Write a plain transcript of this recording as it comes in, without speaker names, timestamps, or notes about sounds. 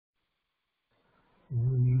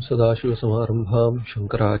सदाशिवसमारम्भां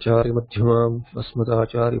शङ्कराचार्यमध्यमाम्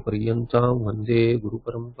अस्मदाचार्यपर्यन्तां वन्दे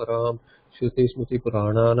गुरुपरम्परां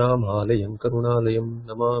श्रुतिस्मृतिपुराणानाम् आलयं करुणालयं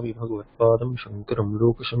नमामि भगवत्पादं शङ्करं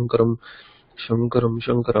लोकशङ्करं शङ्करं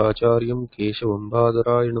शङ्कराचार्यं केशवं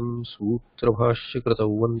बादरायणं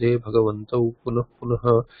सूत्रभाष्यकृतौ वन्दे भगवन्तौ पुनः पुनः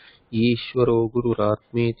ईश्वरो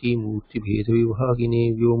गुरुरात्मेति मूर्तिभेदविभागिने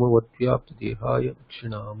व्योमवद्व्याप्तदेहाय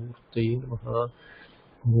दक्षिणामूर्तये नमः।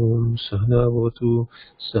 ओम सहना भवतु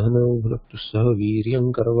सहनौ भुनक्तु सह वीर्यं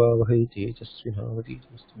करवावहै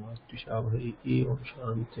तेजस्विनावधीतमस्तु मा द्विषावहै। ओम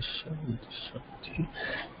शान्तिः शान्तिः शान्तिः।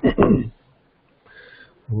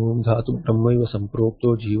 ओम धातु ब्रह्मैव सम्प्रोक्तो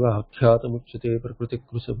जीव आख्यातमुच्यते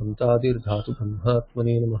प्रकृतिकृसबन्तादिर्धातु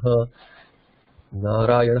ब्रह्मात्मने नमः।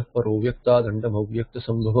 नारायणः परो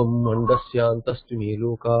व्यक्तादण्डमव्यक्तसम्भवम् अण्डस्यान्तस्तु मे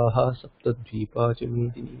लोकाः सप्तद्वीपा च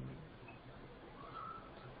मेदिनी।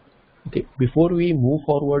 Okay, before we move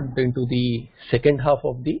forward into the second half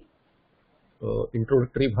of the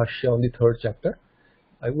introductory bhashya on the third chapter,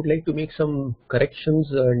 I would like to make some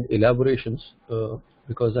corrections and elaborations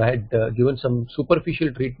because I had given some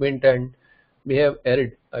superficial treatment and may have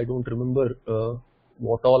erred. I don't remember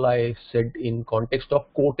what all I said in context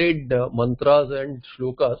of quoted mantras and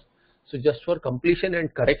shlokas. So just for completion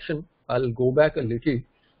and correction, I'll go back a little.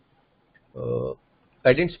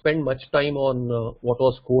 I didn't spend much time on what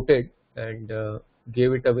was quoted and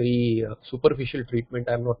gave it a very superficial treatment.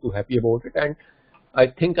 I am not too happy about it, and I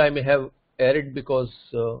think I may have erred because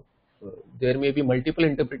there may be multiple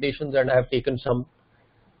interpretations and I have taken some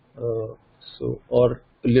or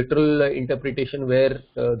literal interpretation where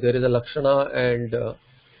there is a lakshana and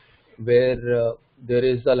where there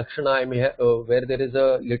is a lakshana I may have, where there is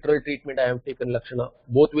a literal treatment I have taken lakshana.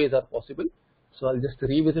 Both ways are possible. So I'll just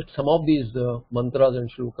revisit some of these mantras and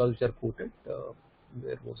shlokas which are quoted.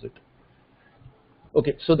 Where was it?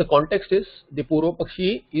 Okay, so the context is the Purva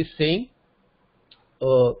Pakshi is saying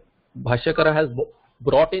Bhashyakara has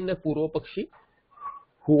brought in a Purva Pakshi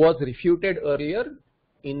who was refuted earlier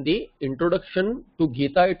in the introduction to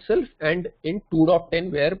Gita itself and in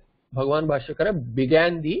 2.10 where Bhagavan Bhashyakara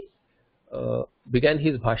began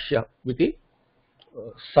his Bhashya with the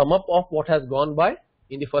sum up of what has gone by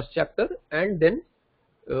in the first chapter and then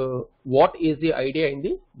what is the idea in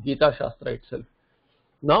the Gita Shastra itself.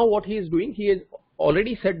 Now what he is doing, he has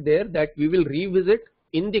already said there that we will revisit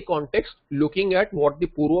in the context looking at what the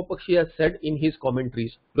Purva Pakshi has said in his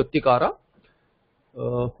commentaries. Pratyakara,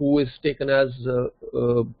 who is taken as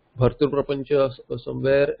Bhartur Prapancha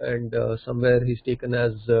somewhere and somewhere he is taken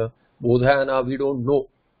as Bodhayana. We don't know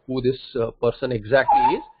who this person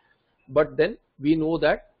exactly is, but then we know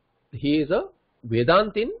that he is a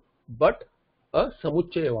Vedantin but a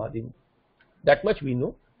Samuchayavadin. That much we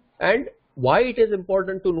know. And why it is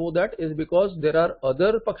important to know that is because there are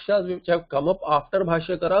other Pakshas which have come up after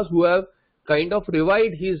Bhashyakaras who have kind of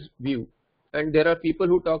revived his view. And there are people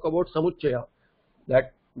who talk about Samuchaya.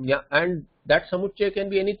 And that Samuchaya can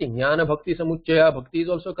be anything. Jnana Bhakti Samuchaya, Bhakti is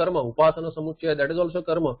also Karma. Upasana Samuchaya, that is also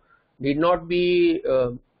Karma. Need not be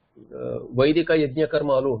Vaidika Yajna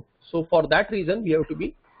Karma alone. So for that reason we have to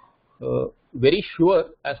be very sure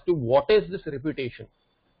as to what is this refutation.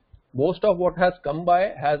 Most of what has come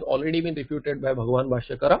by has already been refuted by Bhagavan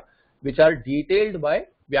Bhashyakara, which are detailed by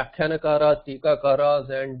Vyakhyanakaras, Tikakaras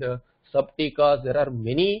and Sub-Tikas. There are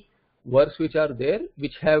many works which are there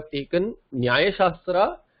which have taken Nyaya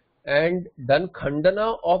Shastra and done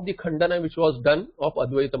Khandana of the Khandana which was done of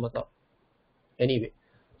Advaita Mata. Anyway,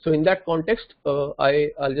 so in that context,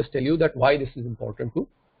 I'll just tell you that why this is important to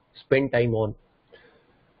spend time on.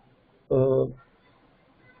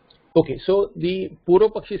 Okay, so the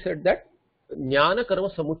Purva Pakshi said that Jnana Karma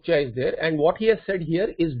Samuchaya is there, and what he has said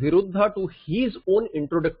here is viruddha to his own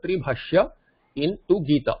introductory bhashya into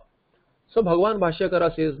Gita. So Bhagavan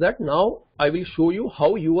Bhashyakara says that now I will show you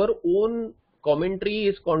how your own commentary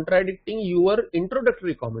is contradicting your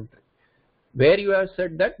introductory commentary, where you have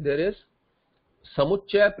said that there is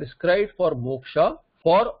Samuchaya prescribed for moksha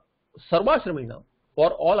for Sarvashramina,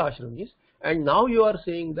 for all ashramis, and now you are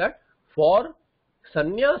saying that for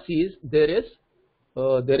sannyasis there is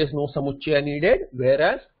no samuchaya needed,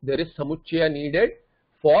 whereas there is samuchaya needed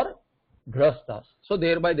for grihasthas. So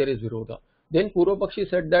thereby there is virodha. Then Purva Pakshi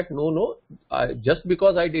said that no, just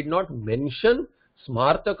because I did not mention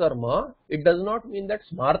smarta karma, it does not mean that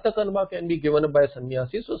smarta karma can be given up by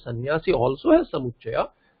sannyasi. So sannyasi also has samuchaya.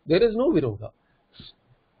 There is no virodha.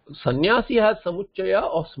 Sannyasi has samuchaya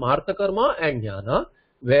of smarta karma and jnana,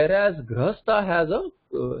 whereas grihastha has a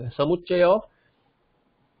samuchaya of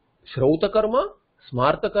Shrauta karma,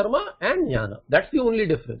 Smarta karma and Jnana. That's the only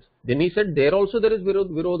difference. Then he said there also there is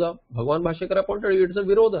virodha. Bhagavan Bhashyakara pointed out it's a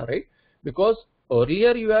virodha, right? Because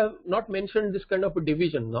earlier you have not mentioned this kind of a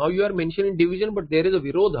division. Now you are mentioning division, but there is a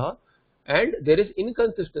virodha and there is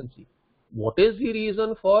inconsistency. What is the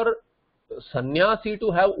reason for sannyasi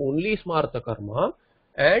to have only smarta karma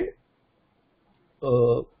and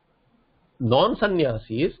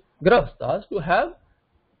non-sannyasis, grahasthas, to have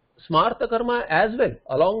smarta karma as well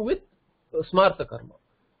along with smarta karma?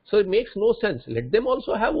 So it makes no sense. Let them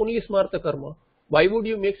also have only smarta karma. Why would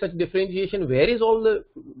you make such differentiation? Where is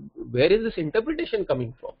this interpretation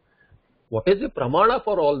coming from? What is the pramana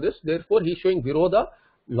for all this? Therefore, he is showing virodha.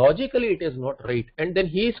 Logically, it is not right. And then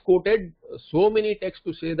he is quoted so many texts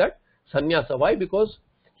to say that sannyasa. Why? Because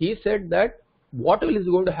he said that what is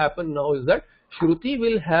going to happen now is that Shruti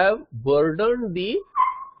will have burdened the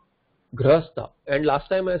grahastha. And last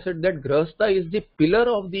time I said that grahastha is the pillar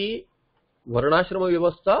of the varnashrama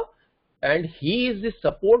vyavastha, and he is the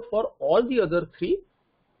support for all the other three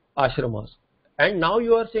ashramas. And now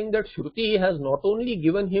you are saying that Shruti has not only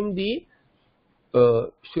given him the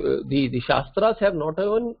Shastras have not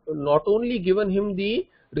only given him the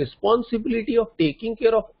responsibility of taking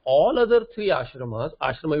care of all other three ashramas,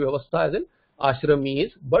 ashrama vyavastha as in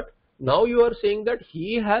ashramis, but now you are saying that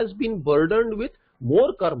he has been burdened with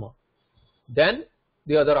more karma than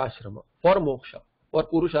the other ashrama for moksha, for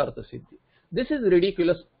purushartha siddhi. This is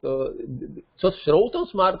ridiculous. So shrautam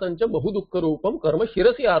smartancha bahudukka rupam karma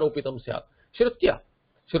shirasi aropitam syat. Shrutya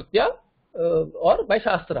or by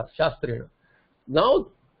shastrena. Now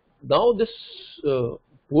this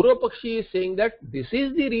Purva Pakshi is saying that this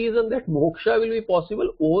is the reason that moksha will be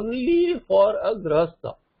possible only for a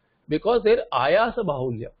grahastha, because there ayasa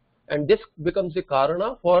bahulya, and this becomes a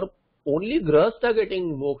karana for only grahastha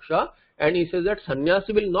getting moksha, and he says that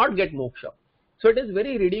sannyasi will not get moksha. So it is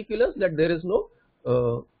very ridiculous that there is no,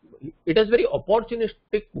 it is very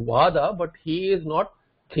opportunistic vada, but he is not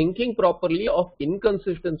thinking properly of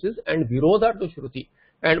inconsistencies and virodha to Shruti.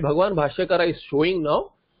 And Bhagavan Bhashyakara is showing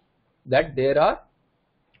now that there are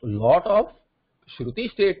a lot of Shruti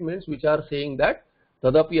statements which are saying that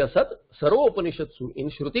Tadapi Asat Sarva Upanishatsu, in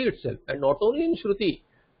Shruti itself, and not only in Shruti,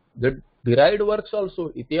 the derived works also,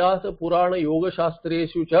 Ityasa Purana Yoga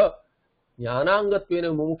Shastreshu Cha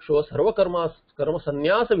Jnanangatvena Mumuksho Sarva Karma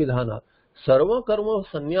Sannyasa Vidhana. Sarva Karma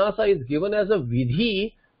Sannyasa is given as a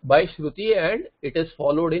vidhi by Shruti, and it is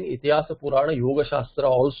followed in Ityasa Purana Yoga Shastra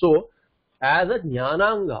also as a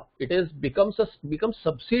Jnananga. It is becomes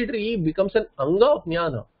subsidiary, becomes an anga of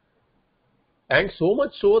Jnana. And so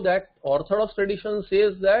much so that Orthodox tradition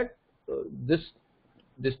says that this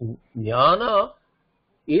Jnana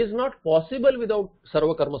is not possible without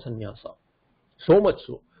Sarva Karma Sannyasa. So much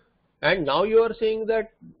so. And now you are saying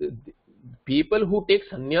that people who take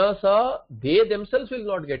sannyasa, they themselves will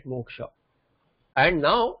not get moksha. And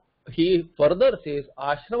now he further says,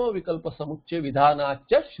 Ashrama Vikalpa Samuchya Vidhana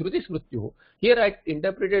Cha Shruti Smrityu. Here I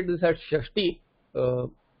interpreted this as Shashti,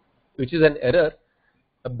 which is an error.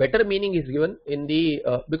 A better meaning is given in the,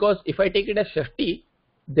 because if I take it as Shashti,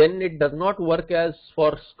 then it does not work as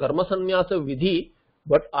for Karma Sannyasa Vidhi,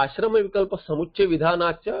 but Ashrama Vikalpa Samuchya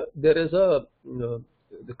Vidhana Cha, there is a,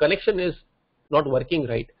 the connection is not working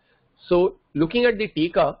right. So looking at the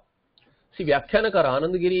Tika, see Vyakyanakara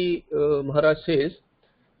Anandagiri Maharaj says,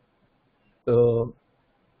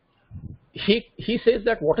 he says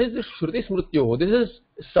that what is this Shruti Smrityo? This is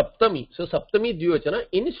Saptami. So Saptami Dvivachana.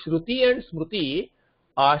 In Shruti and Smriti,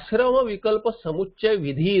 Ashrama Vikalpa Samuchya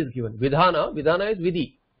Vidhi is given. Vidhana is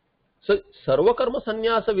Vidhi. So Sarva Karma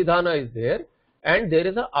Sannyasa Vidhana is there, and there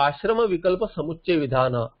is a Ashrama Vikalpa Samuchya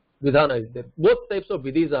Vidhana is there. Both types of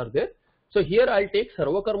Vidhis are there. So here I'll take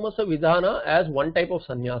Sarva Karma Vidhana as one type of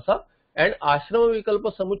sannyasa, and Ashrama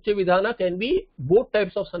Vikalpa Samuchya Vidhana can be both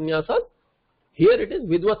types of sannyasa. Here it is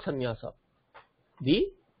Vidvat Sannyasa, the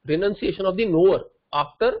renunciation of the knower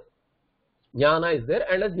after Jnana is there,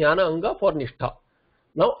 and as Jnana Anga for Nishtha.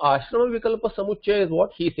 Now Ashrama Vikalpa Samuchya is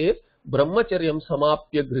what he says, Brahmacharyam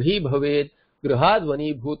Samapya Grihi Bhaved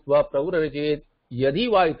Grihadvani Bhutva Pravrajed Yadhi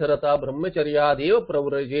Va Itharata Brahmacharyad Eva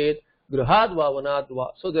Pravrajed Grihadva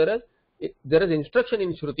Vanadva. So there is instruction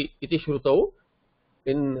in Shruti, iti Shrutau.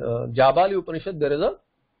 In Jabali Upanishad there is a,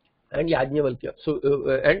 and Yajnavalkya. So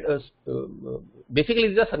basically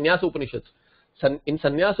these are Sannyasa Upanishads. In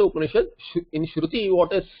Sannyasa Upanishad, in Shruti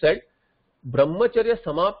what is said, Brahmacharya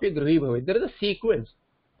Samapya Grihi Bhaved. There is a sequence.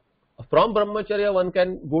 From Brahmacharya one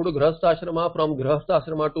can go to Grihastha Ashrama, from Grihastha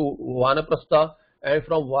Ashrama to Vanaprastha, and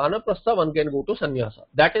from Vanaprastha one can go to Sannyasa.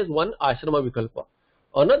 That is one Ashrama Vikalpa.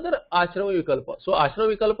 Another Ashrama Vikalpa. So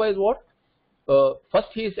Ashrama Vikalpa is what? First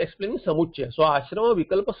he is explaining Samuchaya. So Ashrama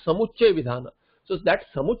Vikalpa Samuchaya Vidhana. So that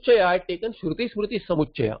Samuchaya I had taken Shruti Smriti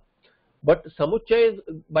Samuchaya. But Samuchaya is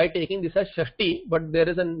by taking this as Shashti, but there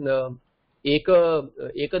is an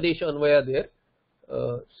ekadesha anvaya there.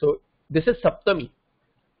 So this is saptami,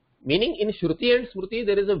 meaning in Shruti and Smriti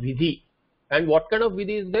there is a vidhi. And what kind of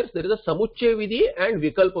vidhi is there? There is a samuchya vidhi and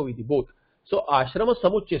vikalpa vidhi, both. So ashrama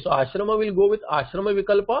samuchya. So ashrama will go with ashrama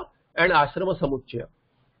vikalpa and ashrama samuchya.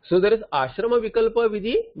 So there is ashrama vikalpa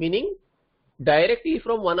vidhi, meaning directly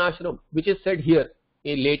from one ashram, which is said here.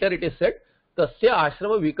 Later it is said, tasya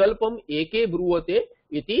ashrama vikalpam eke bruvate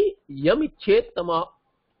iti yam ichet tam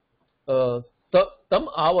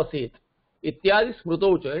avaset ityadi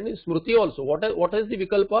smrutocha. And in Smriti also, what is the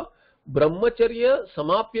vikalpa? Brahmacharya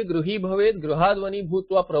samapya gruhi bhavet grihadvani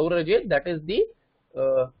bhutva pravrajet. That is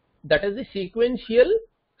the sequential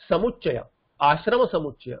samuchaya, ashrama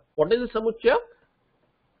samuchaya. What is the samuchaya?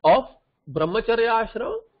 Of brahmacharya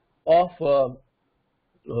ashrama, of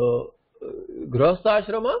grihastha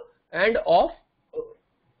ashrama, and of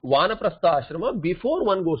vanaprastha ashrama before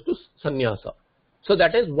one goes to sannyasa. So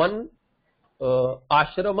that is one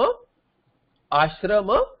ashrama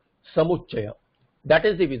samuchaya. That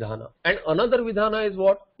is the vidhana. And another vidhana is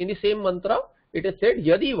what? In the same mantra, it is said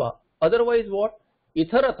yadiva. Otherwise what?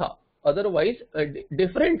 Itharatha. Otherwise,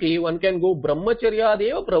 differently, one can go brahmacharya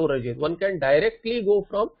deva pravrajet. One can directly go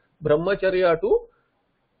from brahmacharya to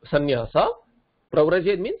sannyasa.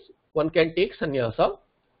 Pravrajet means one can take sannyasa.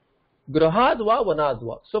 Grahadva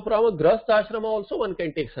vanadva. So from a grahastha ashrama also one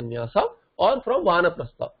can take sannyasa, or from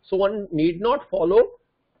vanaprastha. So one need not follow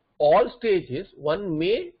all stages. One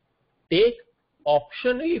may take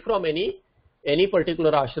optionally from any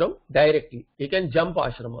particular ashram directly. He can jump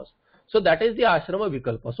ashramas. So that is the ashrama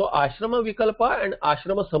vikalpa. So ashrama vikalpa and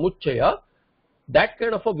ashrama samuchaya, that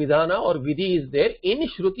kind of a vidhana or vidhi is there in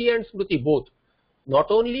Shruti and Smriti both. Not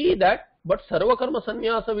only that, but sarvakarma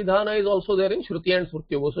sannyasa vidhana is also there in Shruti and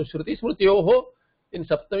Smriti. So Shruti Smritiyoho in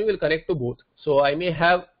Saptami will connect to both. So I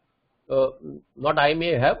have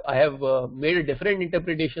made a different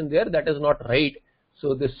interpretation there. That is not right.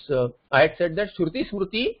 So this I had said that Shruti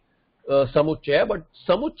Smriti samuchaya, but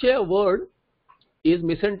samuchaya word is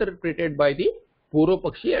misinterpreted by the Purva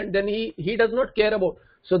Pakshi, and then he does not care about.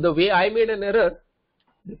 So the way I made an error,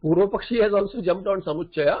 the Purva Pakshi has also jumped on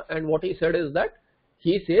samuchaya, and what he said is that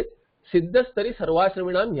he says siddhastari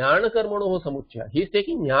sarvashraminam jnana karmanoho samuchaya. He is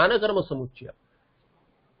taking jnana karma samuchaya.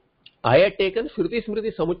 I had taken Shruti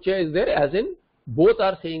Smriti samuchaya is there, as in both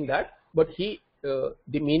are saying that, but the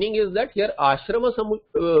meaning is that here ashrama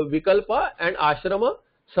vikalpa and ashrama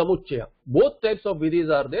samuchaya, both types of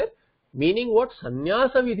vidhis are there, meaning what?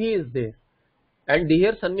 Sannyasa vidhi is there. And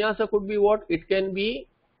here sannyasa could be what? It can be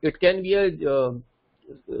the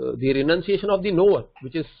renunciation of the knower,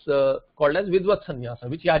 which is called as vidvat sannyasa,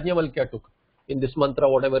 which Yajnavalkya took in this mantra,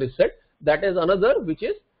 whatever is said. That is another which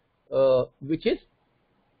is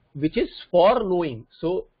for knowing.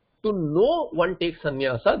 So to know one takes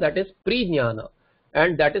sannyasa, that is prijnana,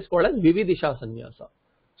 and that is called as vividisha sannyasa.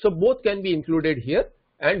 So both can be included here.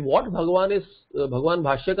 And what Bhagavan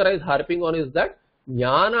Bhashyakara is harping on is that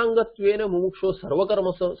jnanangatvena mumuksho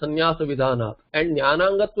sarvakarma sannyasa vidhanat, and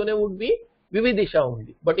jnanangatvena would be vividisha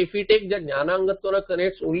only. But if we take that jnanangatvena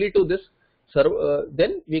connects only to this,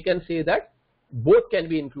 then we can say that both can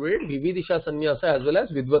be included, vividisha sannyasa as well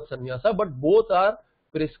as vidvat sannyasa, but both are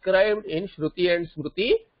prescribed in Shruti and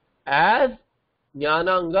Smriti as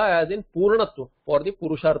jnananga, as in purnatva, for the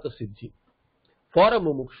purushartha siddhi, for a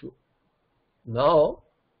mumukshu. Now,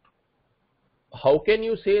 how can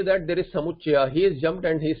you say that there is samuchaya? He has jumped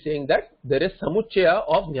and he is saying that there is samuchaya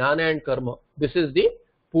of jnana and karma. This is the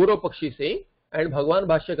Purva Pakshi saying, and Bhagavan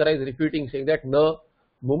Bhashyakara is repeating, saying that na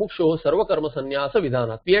mumuksho sarva karma sannyasa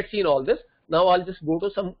vidhana. We had seen all this. Now I'll just go to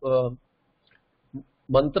some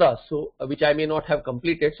mantras, so which I may not have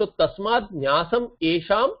completed. So tasmad nyasam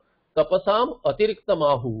esham tapasam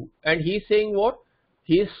atiriktamahu, and he is saying what?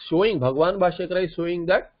 He is showing, Bhagavan Bhashyakara is showing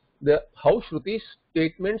that how Shruti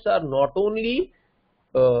statements are not only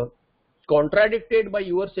contradicted by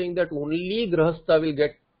your saying that only Grahastha will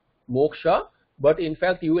get moksha, but in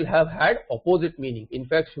fact you will have had opposite meaning. In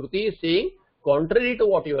fact, Shruti is saying contrary to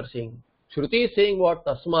what you are saying. Shruti is saying what?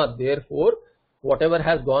 Tasmat, therefore, whatever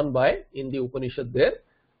has gone by in the Upanishad there,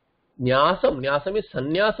 Nyasam is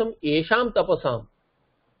sannyasam esham tapasam.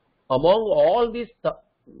 Among all these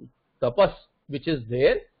tapas which is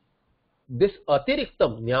there, this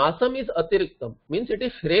atiriktam, nyasam is atiriktam, means it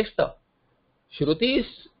is shreshta. Shruti is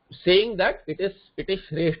saying that it is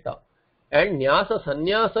shreshta, and nyasa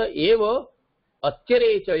sannyasa eva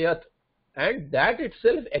atyarechayat, and that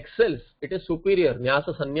itself excels, it is superior.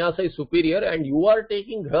 Nyasa sannyasa is superior, and you are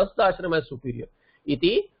taking grahastha ashram as superior.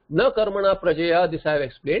 Iti na karmana prajaya, this I have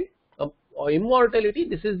explained. Immortality,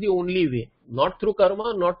 this is the only way, not through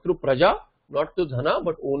karma, not through praja, not through dhana,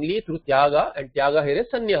 but only through tyaga, and tyaga here is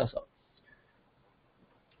sannyasa.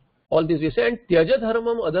 All this we say, and tyaja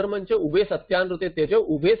dharmam adharmam cha ube satyanrute tyaja,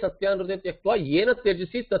 ube satyanrute tyaktva yena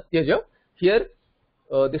tyajasi tatyaja. Here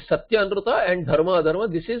this satyanruta and dharma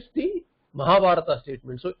adharma, this is the Mahabharata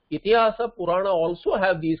statement. So Itihasa Purana also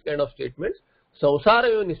have these kind of statements.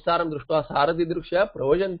 Samsarayo nissaram drushta saradi drukshya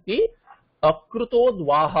pravajanti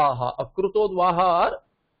akrutodvaha. Akrutodvaha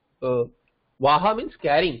are vaha means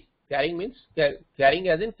carrying. Carrying means carrying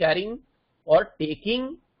as in carrying or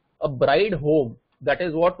taking a bride home. That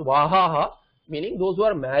is what vaha, meaning those who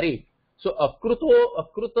are married. So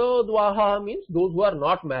akrutodvaha means those who are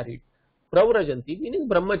not married. Pravrajanti meaning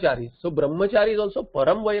brahmacharis. So brahmacharis also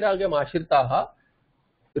param vairagyam ashritaha,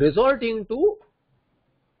 resulting to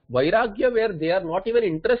vairagya where they are not even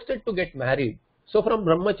interested to get married. So from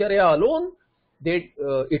brahmacharya alone, they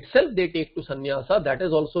itself they take to sannyasa. That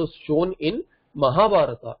is also shown in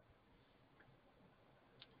Mahabharata.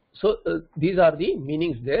 So these are the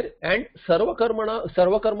meanings there. And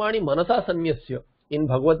sarvakarmani manasa sannyasya in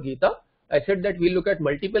Bhagavad Gita. I said that we look at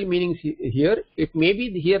multiple meanings here. It may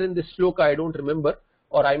be here in this shloka, I don't remember,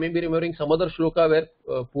 or I may be remembering some other shloka where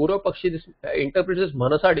Purva Pakshi interprets this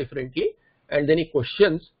manasa differently, and then he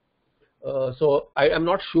questions. So I am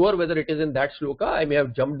not sure whether it is in that shloka. I may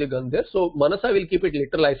have jumped the gun there. So manasa will keep it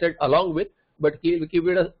literal, I said along with, but we'll keep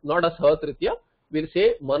it as, not as Sahatritya. We'll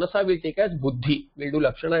say manasa will take as buddhi. We'll do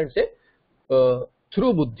lakshana and say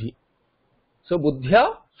through buddhi. So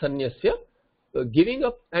buddhya sanyasya. Giving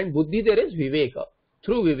up, and buddhi there is viveka,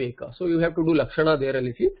 through viveka. So you have to do lakshana there a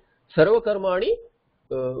little. Sarva karmani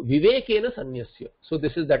vivekena sanyasya. So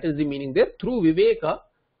that is the meaning there. Through viveka,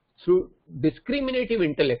 through discriminative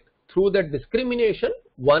intellect, through that discrimination,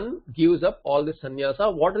 one gives up all the sannyasa.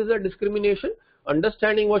 What is that discrimination?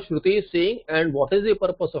 Understanding what Shruti is saying and what is the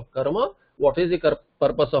purpose of karma, what is the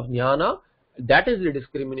purpose of jnana. That is the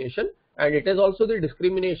discrimination, and it is also the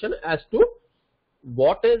discrimination as to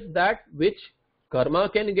what is that which karma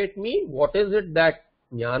can get me, what is it that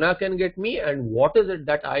jnana can get me, and what is it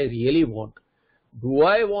that I really want. Do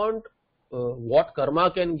I want what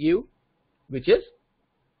karma can give, which is,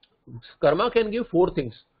 karma can give four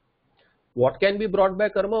things. What can be brought by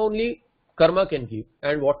karma? Only karma can give.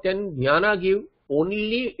 And what can jnana give?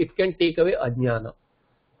 Only it can take away ajnana.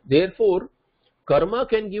 Therefore, karma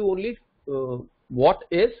can give only what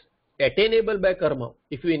is attainable by karma.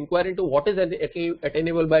 If you inquire into what is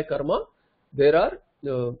attainable by karma, there are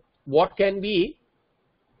what can be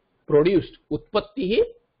produced. Utpattihi,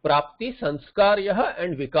 prapti, sanskarya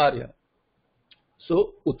and vikarya.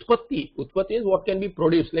 So utpatti is what can be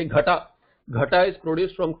produced, like ghata. Ghata is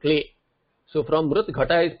produced from clay. So from mrit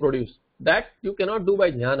ghata is produced. That you cannot do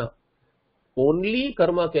by jnana. Only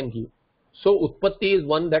karma can give. So utpatti is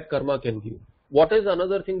one that karma can give. What is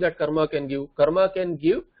another thing that karma can give? Karma can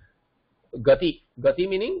give gati. Gati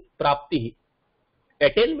meaning prapti.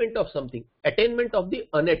 Attainment of something. Attainment of the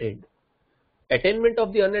unattained. Attainment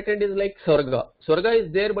of the unattained is like swarga. Swarga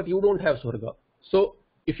is there, but you don't have swarga. So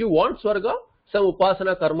if you want swarga, some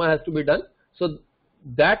upasana karma has to be done. So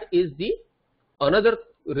that is the another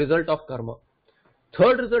result of karma.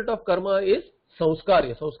 Third result of karma is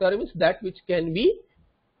samskarya. Samskarya means that which can be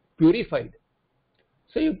purified.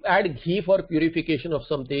 So you add ghee for purification of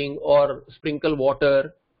something, or sprinkle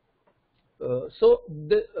water. So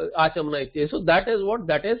the achamana. So that is what?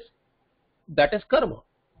 That is karma.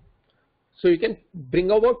 So you can bring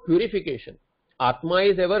about purification. Atma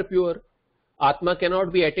is ever pure. Atma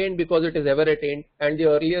cannot be attained because it is ever attained. And the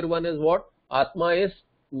earlier one is what? Atma is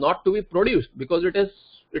not to be produced because it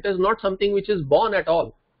is not something which is born at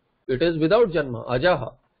all. It is without janma,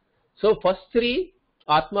 ajaha. So first three,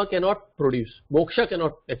 Atma cannot produce. Moksha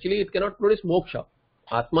cannot, actually it cannot produce moksha.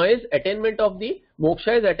 Atma is attainment of the,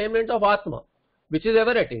 moksha is attainment of Atma, which is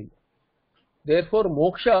ever attained. Therefore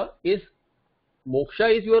moksha is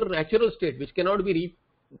your natural state, which cannot be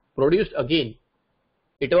reproduced again.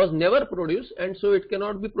 It was never produced, and so it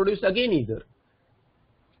cannot be produced again either.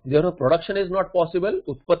 Therefore production is not possible.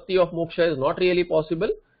 Utpatti of moksha is not really possible.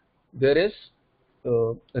 There is,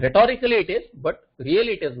 rhetorically it is, but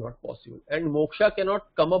really it is not possible. And moksha cannot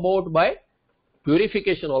come about by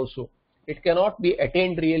purification also. It cannot be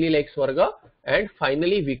attained really like swarga. And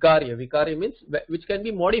finally vikarya. Vikarya means which can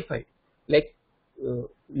be modified. Like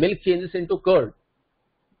milk changes into curd.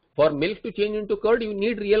 For milk to change into curd, you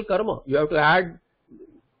need real karma. You have to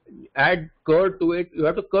add curd to it. You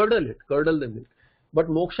have to curdle the milk. But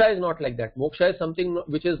moksha is not like that. Moksha is something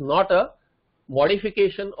which is not a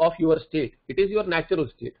modification of your state. It is your natural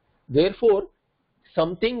state. Therefore,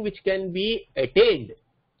 something which can be attained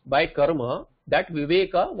by karma, that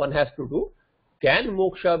viveka one has to do. Can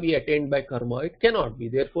moksha be attained by karma? It cannot be.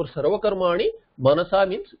 Therefore, sarva karmani manasa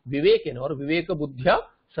means vivekena or viveka buddhya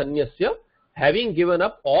sanyasya, having given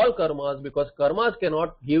up all karmas, because karmas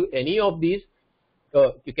cannot give any of these.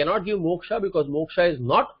 You cannot give moksha because moksha is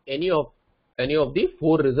not any of the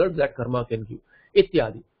four results that karma can give.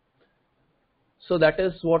 Ityadi. So that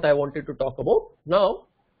is what I wanted to talk about. Now,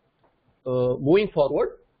 moving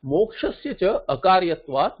forward, mokshasya cha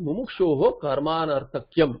akaryatvat mumukshoho karma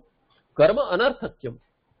anarthakyam. Karma anarthakyam.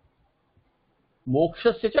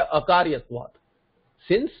 Mokshasya cha akaryatvat.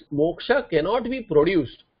 Since moksha cannot be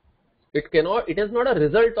produced, it is not a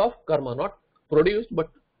result of karma, not produced, but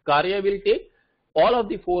karya will take all of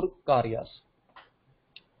the four karyas.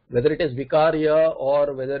 Whether it is vikarya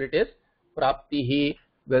or whether it is praptihi,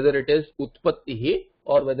 whether it is utpattihi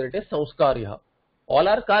or whether it is samskarya. All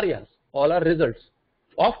are karyas, all are results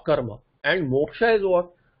of karma. And moksha is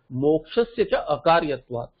what? Mokshasya cha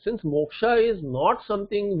akaryatvat. Since moksha is not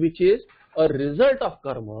something which is a result of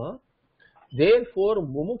karma, therefore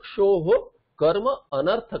mumukshoho karma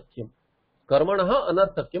anarthakyam. Karmanaha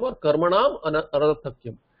anarthakyam or karmanam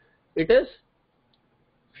anarthakyam. It is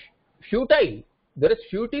futile. There is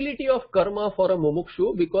futility of karma for a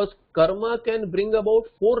mumukshu because karma can bring about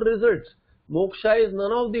four results. Moksha is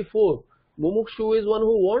none of the four. Mumukshu is one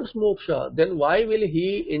who wants moksha. Then why will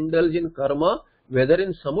he indulge in karma, whether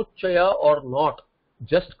in samuchaya or not?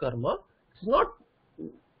 Just karma. It's not.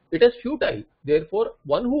 It is futile. Therefore,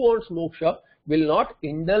 one who wants moksha will not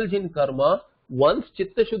indulge in karma once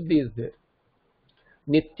chitta shuddhi is there.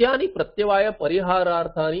 Nityani pratyavaya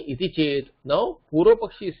parihararthani iti chet. Now,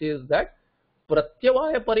 Purvapakshi says that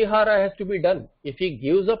pratyavaya parihara has to be done. If he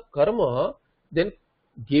gives up karma, then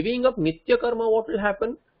giving up nitya karma, what will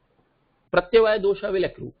happen? Pratyavaya dosha will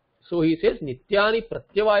accrue. So he says nityani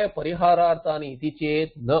pratyavaya parihararthani iti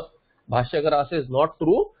chet na. Bhashyakara says not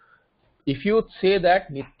true. If you say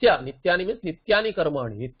that nityani means nityani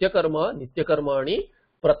karmani, nitya karmani,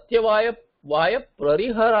 pratyavaya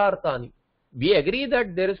parihararthani. We agree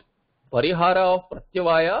that there is parihara of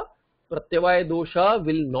pratyavaya dosha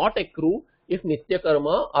will not accrue if nitya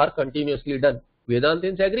karma are continuously done.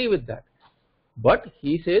 Vedantins agree with that. But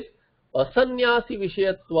he says, asanyasi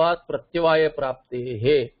vishayatvat pratyavaya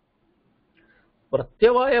praptehe.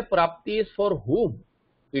 Pratyavaya prapti is for whom?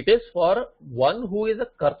 It is for one who is a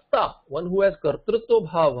karta, one who has kartrutva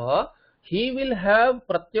bhava. He will have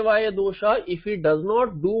pratyavaya dosha if he does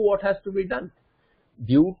not do what has to be done.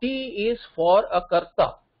 Duty is for a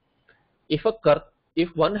karta. If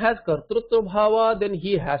one has kartrutva bhava, then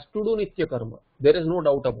he has to do nitya karma. There is no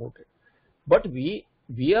doubt about it. But we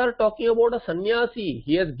are talking about a sannyasi.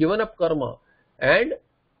 He has given up karma. And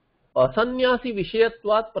asanyasi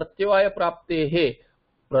vishayatvat pratyavaya praptehe.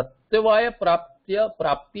 Pratyavaya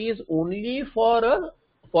prapti is only for a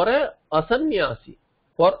asannyasi.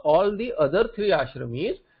 For all the other three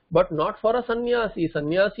ashramis, but not for a sannyasi.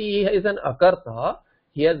 Sannyasi is an akarta.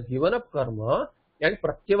 He has given up karma and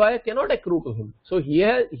pratyavaya cannot accrue to him. So he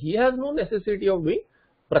has no necessity of doing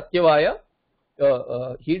pratyavaya.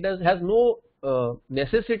 He has no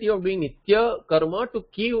necessity of doing nitya karma to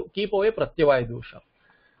keep away pratyavaya dosha.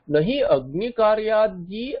 Nahi agni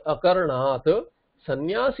karyadi akarnat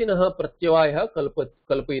sannyasinah pratyavaya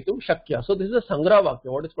kalpayitum shakya. So this is a sangraha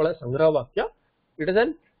vakya. What is called a sangraha vakya? It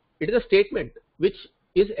is a statement which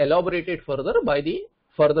is elaborated further by the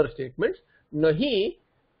further statements. Nahi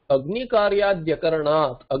agni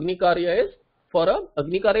karyadhyakaranat. Agni karya is for a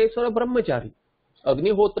brahmachari.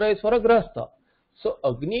 Agnihotra is for a grahastha. So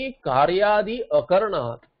agni karyadi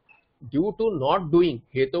akaranat, due to not doing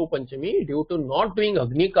hetu panchami, due to not doing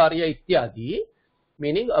agni karya ityadi,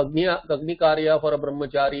 meaning agni karya for a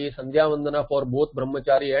brahmachari, sandhya vandana for both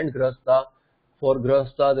brahmachari and grahastha. For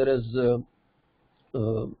grahastha there is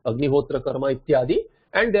agnihotra karma ityadi,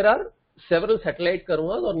 and there are several satellite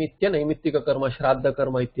karmas or nitya naimittika karma, shraddha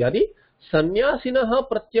karma ityadi. Sannyasinah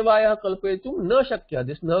pratyavaya kalpetum na shakya.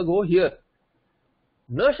 This na go here.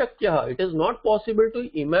 Na shakya. It is not possible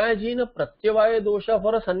to imagine a pratyavaya dosha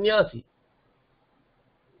for a sannyasi.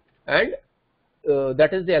 And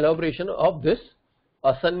that is the elaboration of this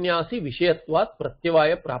asanyasi vishayatvat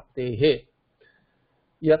pratyavaya praptehe.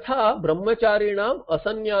 Yatha brahmacharinam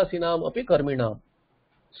asanyasinam api karminam.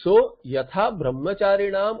 So, yatha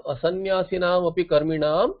brahmacharinam asanyasinam api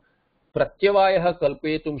karminam pratyavaya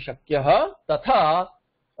kalpetum shakya tatha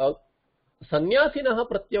sanyasinah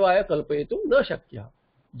pratyavaya kalpetum na shakya.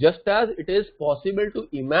 Just as it is possible to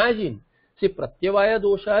imagine. See, pratyavaya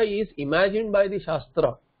dosha is imagined by the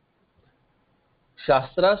Shastra.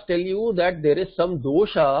 Shastras tell you that there is some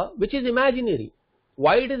dosha which is imaginary.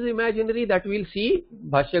 Why it is imaginary, that we will see.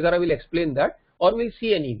 Bhashyakara will explain that, or we will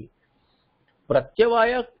see anyway.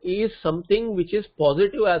 Pratyavaya is something which is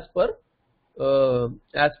positive as per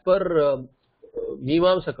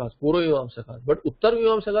Mimamsakas, Purva Mimamsakas. But Uttar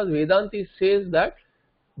Mimamsakas, Vedanti says that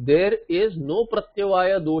there is no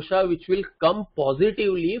Pratyavaya dosha which will come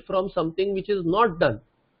positively from something which is not done.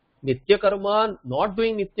 Nitya karma, not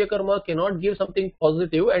doing Nitya karma cannot give something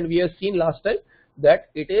positive, and we have seen last time that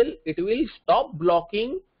it will stop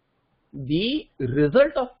blocking the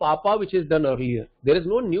result of papa which is done earlier. There is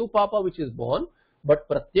no new papa which is born, but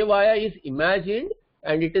Pratyavaya is imagined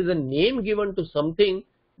and it is a name given to something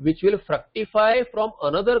which will fructify from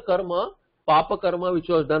another karma, papa karma which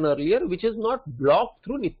was done earlier, which is not blocked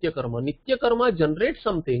through Nitya karma. Nitya karma generates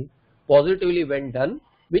something positively when done,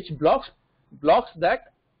 which blocks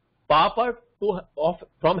that papa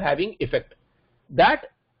from having effect.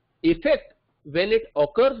 That effect, when it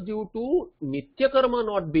occurs due to Nitya karma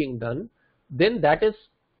not being done, then that is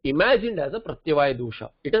imagined as a Pratyavaya dosha.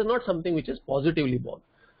 It is not something which is positively born.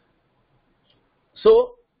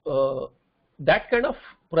 So that kind of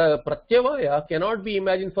Pratyavaya cannot be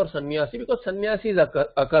imagined for sannyasi, because sannyasi is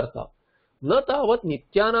akarta. न तावत्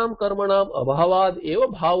नित्यानां कर्मणां अभावाद् एव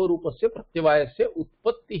भावरूपस्य प्रत्यवायस्य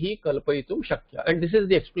उत्पत्तिः कल्पयितुं शक्या. And this is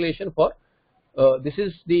the explanation for this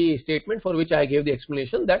is the statement for which I gave the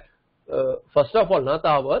explanation that first of all, न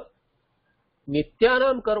तावत्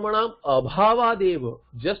नित्यानां कर्मणां अभावाद् एव,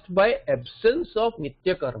 just by absence of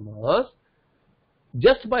nitya karmas,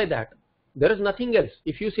 just by that, there is nothing else.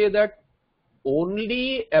 If you say that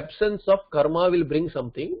only absence of karma will bring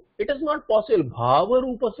something, it is not possible. Bhava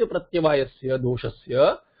rupasya pratyavayasya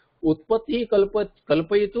doshasya utpatti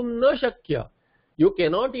kalpayitum na shakya. You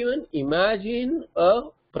cannot even imagine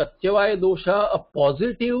a pratyavaya dosha, a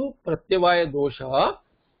positive pratyavaya dosha,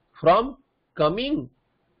 from coming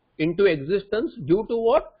into existence due to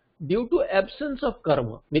what? Due to absence of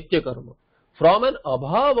karma, nitya karma. From an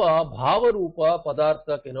abhava, bhava rupa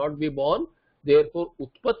padartha cannot be born. Therefore,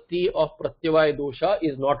 utpatti of pratyavaya dosha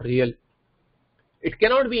is not real. It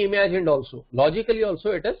cannot be imagined also. Logically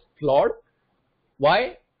also it is flawed.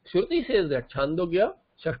 Why? Shruti says that, Chandogya,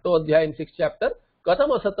 6th adhyaya in 6th chapter,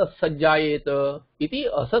 Katham asata sajjayeta iti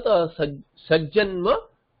asata sajjanma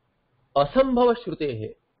asambhava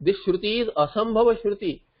shrutehe. This Shruti is asambhava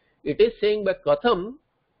Shruti. It is saying by Katham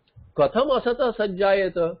asata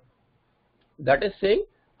sajjayeta. That is saying,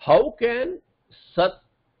 how can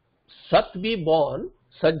Sat be born,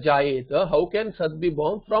 Sajjayeta, how can Sat be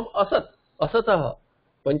born from Asat, Asataha?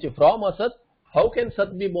 From Asat, how can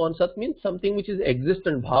Sat be born? Sat means something which is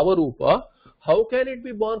existent, Bhava Rupa. How can it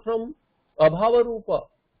be born from Abhava Rupa?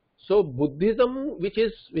 So Buddhism, which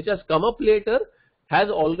has come up later, has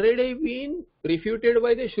already been refuted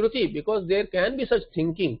by the Shruti, because there can be such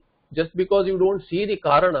thinking. Just because you don't see the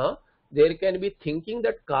Karana, there can be thinking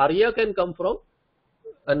that Karya can come from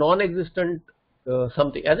a non-existent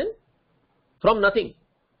something, as in from nothing.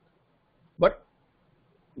 But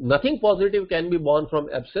nothing positive can be born from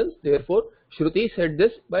absence. Therefore, Shruti said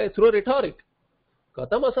this through rhetoric.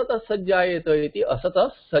 Katam asata sajjayeta iti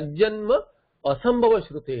asata sajjanma asambhava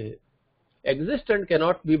Shrutehe. Existent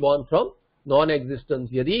cannot be born from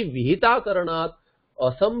non-existence. Yadi vihitakaranat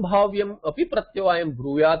asambhavyam api pratyavayam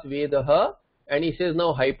bruyat vedaha. And he says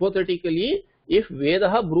now hypothetically, if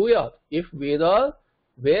vedaha bruyat, if Veda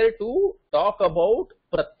were to talk about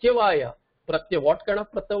pratyavaya, what kind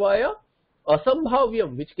of pratyavaya?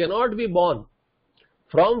 Asambhavyam, which cannot be born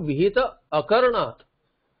from vihita akaranat.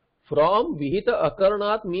 From vihita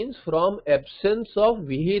akaranat means from absence of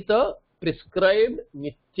vihita prescribed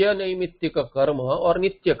nitya naimittika karma or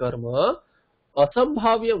nitya karma.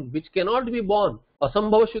 Asambhavyam, which cannot be born.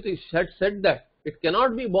 Asambhava Shruti had said that it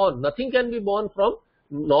cannot be born. Nothing can be born from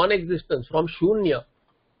non-existence, from shunya.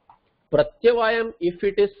 Pratyavayam, if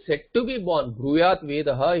it is said to be born, bruyat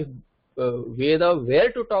vedaha, if Veda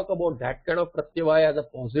were to talk about that kind of pratyavaya as a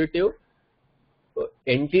positive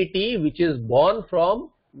entity which is born from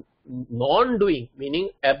non-doing, meaning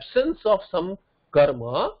absence of some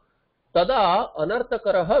karma, tada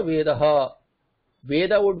anartakaraha vedaha.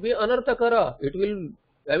 Veda would be anartakara. It will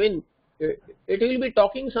be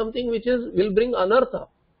talking something which will bring anartha.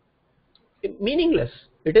 Meaningless.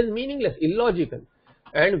 It is meaningless, illogical.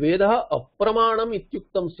 And Vedaha apramanam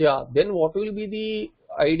ityuktam syat. Then what will be the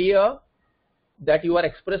idea that you are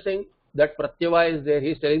expressing that pratyavaya is there? He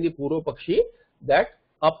is telling the Purva Pakshi that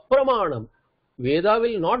apramanam, Veda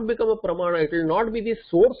will not become a pramana, it will not be the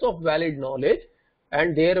source of valid knowledge,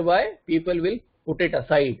 and thereby people will put it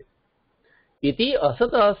aside. Iti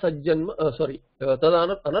asata sajjanma,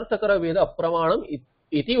 tada anarthakara Veda apramanam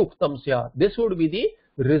iti uktam syat. This would be the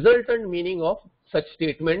resultant meaning of such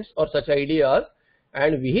statements or such ideas.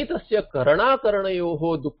 and vihitasya karana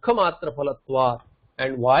karanayoho dukkha matra phalatva.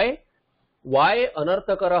 And why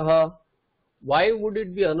anarthakaraha? Why would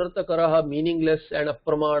it be anarthakaraha, meaningless and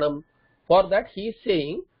apramanam? For that he is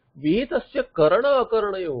saying vihitasya karana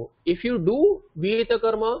akaranayoho. If you do vihita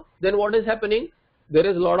karma, then what is happening? There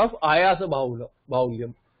is a lot of ayasa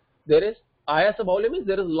bahulyam. There is ayasa bahulyam means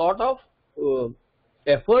there is a lot of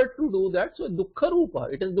effort to do that. So dukkha rupa,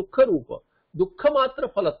 it is dukkha rupa. Dukkha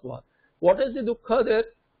matra phalatva. What is the dukkha there?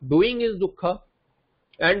 Doing is dukkha.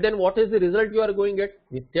 And then what is the result you are going at?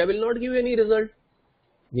 Nitya will not give any result.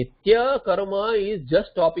 Nitya karma is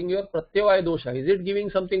just stopping your pratyavaya dosha. Is it giving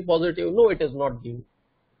something positive? No, it is not giving.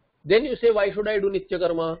 Then you say, why should I do nitya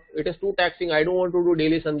karma? It is too taxing. I don't want to do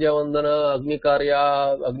daily sandhya vandana, agni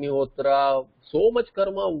karya, agnihotra, so much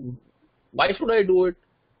karma. Why should I do it?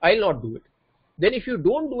 I will not do it. Then if you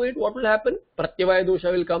don't do it, what will happen? Pratyavaya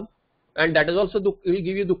dosha will come, and that is also will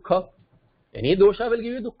give you dukkha. Any dosha will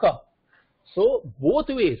give you dukkha. So both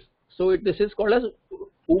ways. So this is called as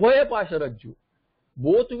ubhaya pasharajju.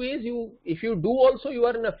 Both ways, if you do also, you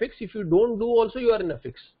are in a fix. If you don't do also, you are in a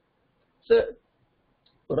fix. So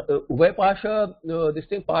ubhaya pasha, this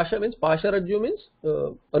thing pasha means, pasharajju means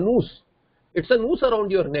a noose. It's a noose around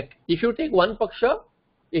your neck. If you take one paksha,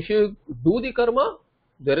 if you do the karma,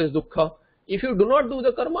 there is dukkha. If you do not do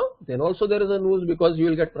the karma, then also there is a noose, because you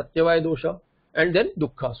will get pratyavaya dosha and then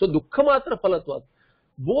dukkha. So dukkha matra phalatvat.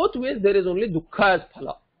 Both ways there is only dukkha as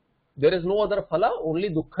phala. There is no other phala, only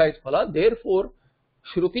dukkha is phala. Therefore,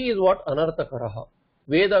 Shruti is what? Anarthakaraha.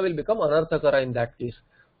 Veda will become anarthakara in that case.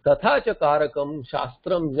 Tatha cha karakam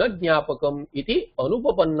shastram na jnapakam iti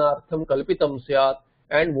anupapannartham kalpitam syat.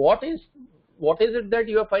 And what is it that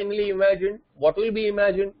you have finally imagined? What will be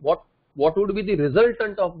imagined? What would be the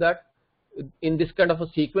resultant of that in this kind of a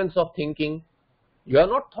sequence of thinking? You are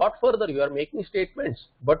not thought further, you are making statements.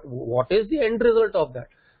 But what is the end result of that?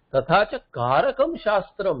 Tatha cha karakam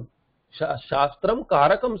shastram. Shastram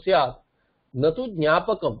karakam syat. Natu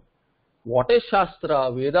jnapakam. What is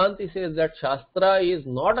Shastra? Vedanti says that Shastra is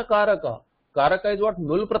not a Karaka. Karaka is what?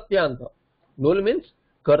 Nul pratyanta. Nul means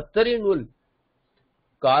Kartari nul.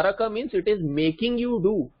 Karaka means it is making you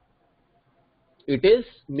do. It is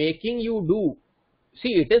making you do.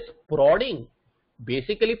 See, it is prodding.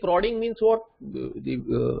 Basically, prodding means what?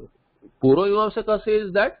 The Purvamimamsaka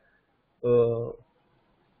says that Chodano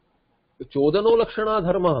Lakshana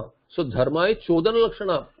Dharma. So, Dharma is Chodana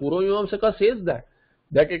Lakshana. Purvamimamsaka says that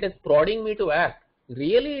it is prodding me to act.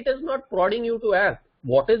 Really, it is not prodding you to act.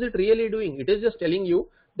 What is it really doing? It is just telling you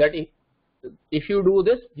that if you do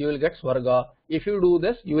this, you will get Swarga. If you do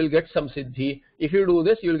this, you will get Samsiddhi. If you do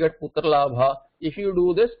this, you will get Putra Labha. If you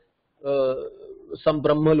do this, some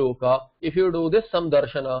Brahmaloka. If you do this, some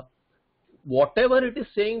Darshana. Whatever it is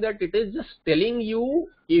saying, that it is just telling you,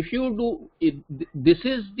 if you do it, this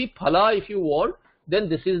is the phala if you want, then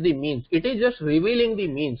this is the means. It is just revealing the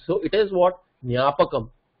means. So it is what? Jnapakam.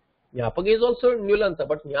 Jnapaka is also Nyulanta,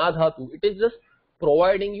 but Nyadhatu. It is just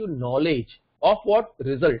providing you knowledge of what?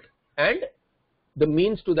 Result and the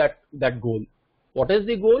means to that goal. What is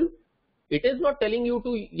the goal? It is not telling you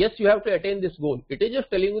to, yes, you have to attain this goal. It is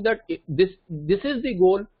just telling you that this is the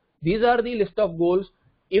goal. These are the list of goals.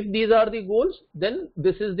 If these are the goals, then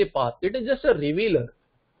this is the path. It is just a revealer.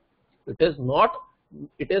 It is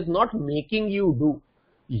not making you do.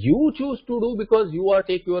 You choose to do because you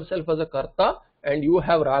take yourself as a karta and you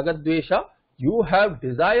have ragadvesha. You have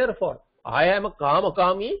desire for, I am a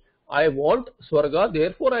kami, I want swarga,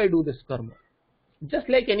 therefore I do this karma. Just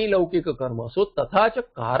like any laukika karma. So tatha cha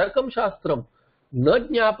karakam shastram na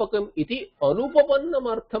jnapakam iti anupapannam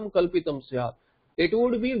artham kalpitam syat. It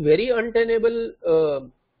would be very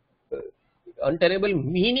untenable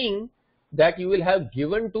meaning that you will have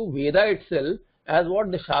given to Veda itself, as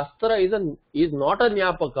what the Shastra is not a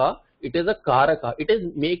Jnapaka, it is a Karaka. It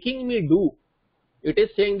is making me do. It is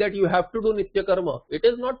saying that you have to do Nitya Karma. It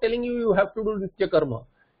is not telling you have to do Nitya Karma.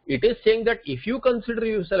 It is saying that if you consider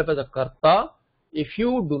yourself as a Karta, if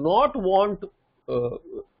you do not want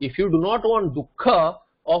dukkha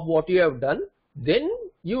of what you have done, then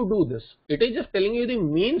you do this. It is just telling you the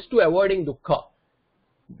means to avoiding dukkha.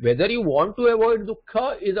 Whether you want to avoid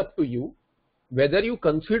dukkha is up to you. Whether you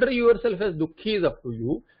consider yourself as dukkhi is up to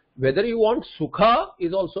you. Whether you want sukha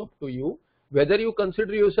is also up to you. Whether you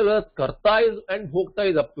consider yourself as karta and bhokta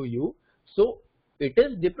is up to you. So it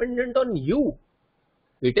is dependent on you.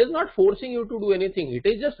 It is not forcing you to do anything. It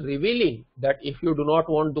is just revealing that if you do not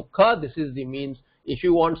want dukkha, this is the means. If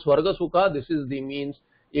you want swarga sukha, this is the means.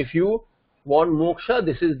 If you want moksha,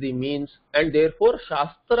 this is the means. And therefore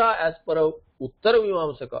Shastra, as per a Uttara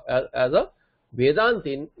Mimamsaka, as a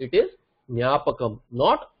Vedantin, it is Jnapakam,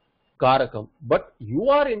 not karakam. But you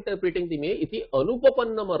are interpreting the me iti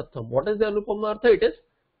anupapannam artham. What is the anupamam artha? It is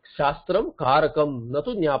shastram karakam,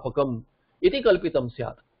 natu jnapakam iti kalpitam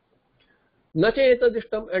syat. Nacha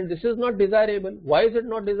etadishtam, and this is not desirable. Why is it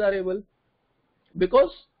not desirable?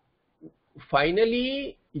 Because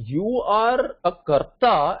finally you are a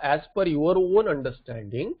karta as per your own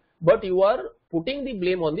understanding, but you are putting the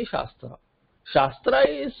blame on the Shastra. Shastra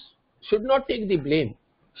should not take the blame.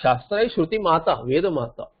 Shastra is Shruti Mata, Veda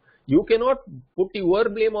Mata. You cannot put your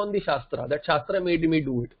blame on the Shastra, that Shastra made me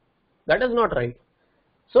do it. That is not right.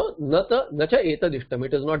 So, nacha etadishtam,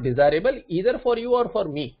 it is not desirable either for you or for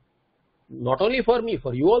me. Not only for me,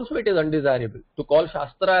 for you also it is undesirable to call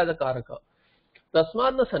Shastra as a Karaka.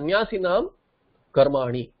 Tasmad na sannyasinam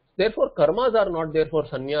karmani. Therefore, karmas are not there for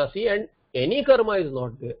sannyasi and any karma is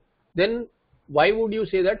not there. Then why would you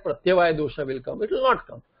say that pratyavaya dosha will come? It will not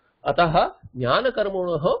come. Ataha jnana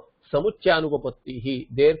karmonaha samuchyanupapattihi.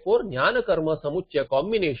 Therefore, jnana karma samuchya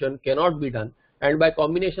combination cannot be done. And by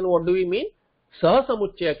combination, what do we mean? Saha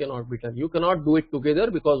samuchya cannot be done. You cannot do it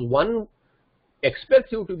together because one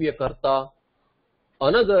expects you to be a karta,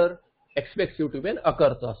 another expects you to be an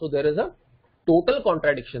akarta. So there is a total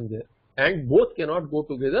contradiction there, and both cannot go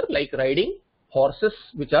together like riding horses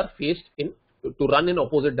which are faced in to run in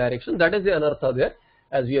opposite direction. That is the anartha there,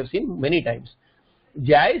 as we have seen many times.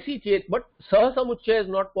 Jayasi chet, but saha samuchya is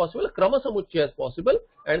not possible, krama samuchya is possible,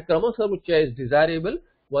 and krama samuchya is desirable.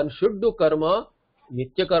 One should do karma,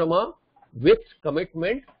 nitya karma, with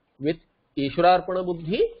commitment, with ishwararpana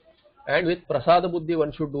buddhi, and with prasada buddhi.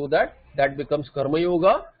 One should do that. That becomes karma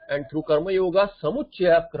yoga. And through karma yoga,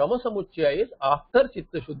 samuchya, krama samuchya is after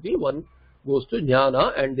chitta shuddhi, one goes to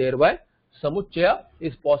jnana, and thereby samuchya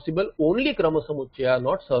is possible only krama samuchya,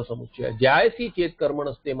 not saha samuchya. Jayasi chet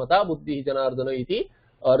karmanaste mata buddhi janardana iti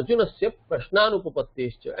arjunasya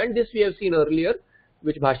prashnanupapattescha. And this we have seen earlier,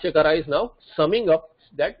 which Bhashyakara is now summing up,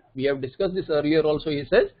 that we have discussed this earlier also. He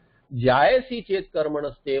says, Jayasi chet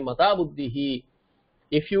karmanaste mata buddhi.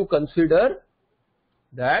 If you consider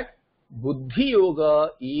that Buddhi Yoga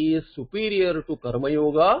is superior to Karma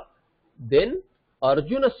Yoga, then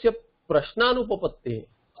Arjunasya Prashnanupapatte.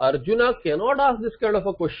 Arjuna cannot ask this kind of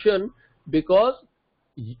a question because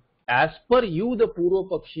as per you, the Purva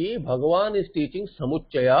Pakshi, Bhagavan is teaching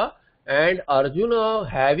Samuchaya, and Arjuna,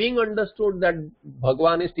 having understood that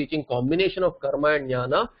Bhagavan is teaching combination of Karma and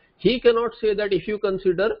Jnana, he cannot say that if you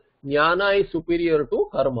consider Jnana is superior to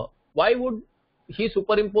Karma. Why would he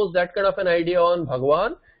superimpose that kind of an idea on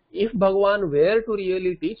Bhagavan? If Bhagavan were to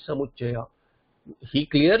really teach Samuchaya, he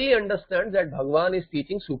clearly understands that Bhagavan is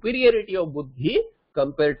teaching superiority of Buddhi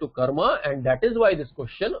compared to Karma, and that is why this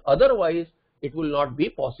question, otherwise it will not be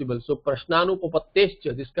possible. So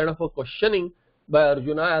Prashnanupapattescha, this kind of a questioning by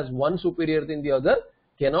Arjuna as one superior than the other,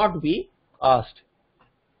 cannot be asked.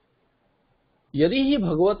 Yadi hi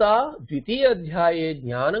Bhagavata dvitiya adhyaye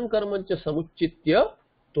jnanam karmancha samuchitya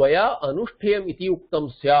tvaya anushteyam iti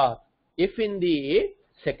uktam syat. If in the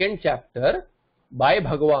second chapter by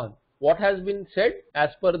Bhagavan, what has been said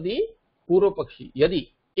as per the Purva Pakshi,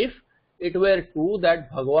 Yadi, if it were true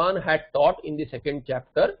that Bhagavan had taught in the second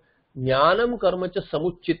chapter, Jnanam Karmacha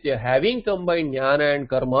Samuchitya, having combined Jnana and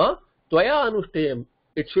Karma, Tvaya Anushtayam,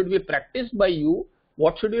 it should be practiced by you.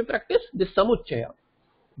 What should be practiced? This Samuchaya.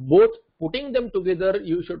 Both putting them together,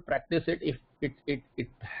 you should practice it. If it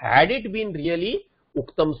had it been really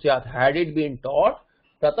Uktam Syat, had it been taught,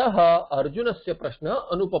 Tataha Arjunasya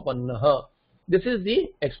Prashna Anupapannaha. This is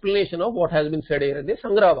the explanation of what has been said here in the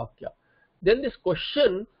Sangraha Vakya. Then this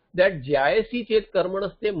question that Jayasi Chet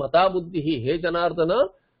Karmanaste Mata Buddhihi, He Janardana,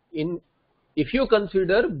 if you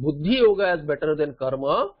consider Buddhi Yoga as better than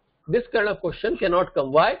Karma, this kind of question cannot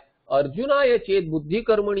come. Why? Arjunaya Chet Buddhi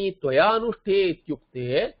Karmani Tvaya Anushte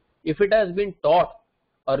Ityukte. If it has been taught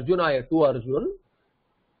Arjunaya to Arjun,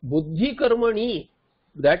 Buddhi Karmani,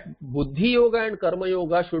 that Buddhi Yoga and Karma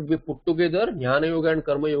Yoga should be put together, Jnana Yoga and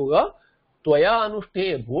Karma Yoga, Tvaya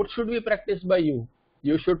Anushte, both should be practiced by you.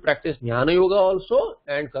 You should practice Jnana Yoga also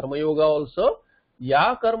and Karma Yoga also.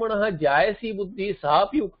 Ya Karmanaha Jayasi Buddhi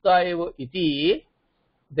Sapi Ukta Eva Iti.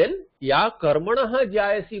 Then Ya Karmanaha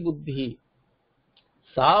Jayasi Buddhi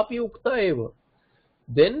Sapi Ukta Eva.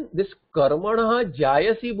 Then this Karmanaha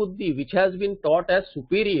Jayasi Buddhi, which has been taught as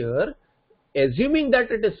superior, assuming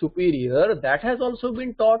that it is superior, that has also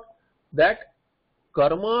been taught that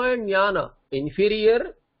Karma and Jnana,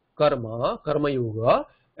 inferior Karma, Karma Yoga,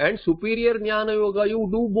 and superior Jnana Yoga, you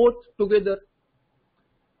do both together.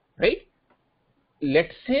 Right?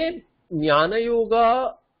 Let's say Jnana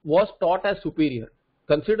Yoga was taught as superior.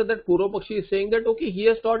 Consider that Purva Pakshi is saying that, okay, he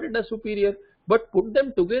has taught it as superior. But put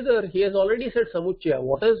them together, he has already said samuchaya.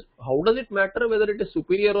 How does it matter whether it is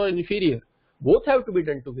superior or inferior? Both have to be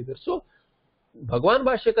done together. So Bhagwan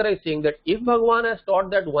Bhashyakara is saying that if Bhagwan has taught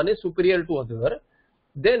that one is superior to other,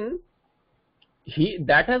 then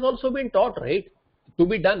that has also been taught, right? To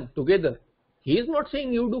be done together. He is not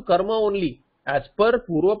saying you do karma only. As per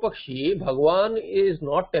Purva Pakshi,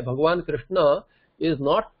 Bhagwan Krishna is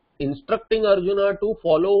not instructing Arjuna to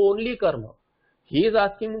follow only karma. He is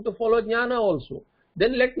asking him to follow jnana also.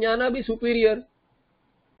 Then let jnana be superior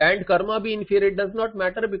and karma be inferior. It does not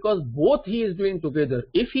matter, because both he is doing together.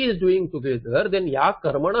 If he is doing together, then ya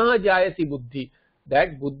karmanaha jayasi buddhi.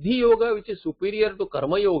 That buddhi yoga which is superior to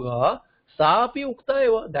karma yoga, sa api ukta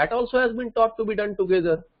eva. That also has been taught to be done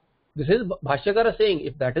together. This is Bhashyakara saying,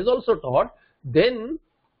 if that is also taught, then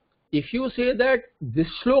if you say that this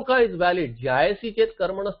shloka is valid, jayasi chet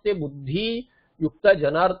karmanasya buddhi yukta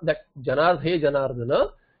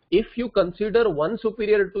janardhana, if you consider one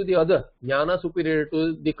superior to the other, jnana superior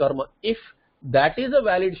to the karma, if that is a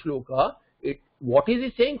valid shloka, what is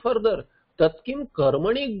he saying further? Tatkim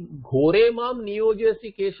karmani ghore mam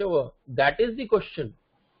niyojasi keshava. That is the question.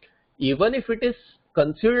 Even if it is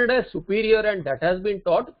considered as superior and that has been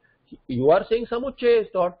taught, you are saying samuchaya is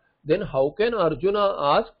taught, then how can Arjuna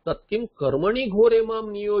ask Tatkim karmani ghore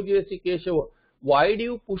mam niyojasi keshava? Why do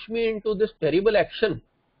you push me into this terrible action?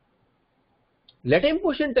 Let him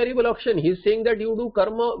push in terrible action. He is saying that you do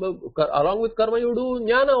karma, along with karma you do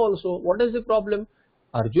jnana also. What is the problem?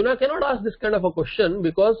 Arjuna cannot ask this kind of a question,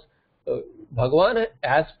 because Bhagavan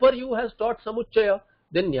as per you has taught samuchaya.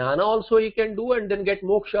 Then jnana also he can do and then get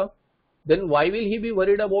moksha. Then why will he be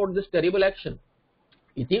worried about this terrible action?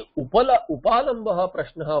 Iti upalambaha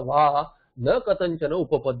prashnaha va na katanchana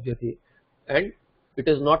upapadyate. And it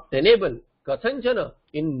is not tenable. Katanchana,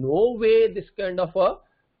 in no way this kind of a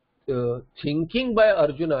thinking by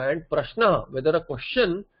Arjuna and prashna, whether a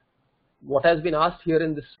question, what has been asked here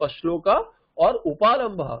in this first shloka, or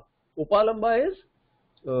upalambaha. Upalamba is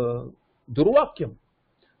durvakyam.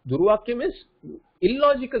 Durvakyam is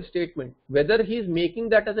illogical statement. Whether he is making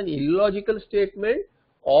that as an illogical statement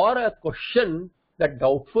or a question, that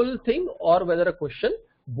doubtful thing, or whether a question,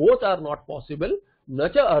 both are not possible.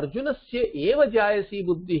 Nacha arjunasya eva jayasi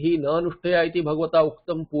buddhihi na anushtaya iti bhagavata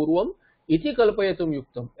uktam purvam iti kalpayatum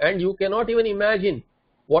yuktam. And you cannot even imagine.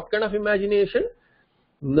 What kind of imagination?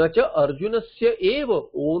 Nacha arjunasya eva,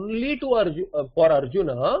 only for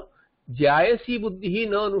Arjuna, jayasi buddhihi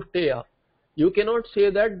na anushtaya. You cannot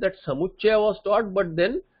say that samuchaya was taught, but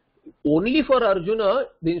then only for Arjuna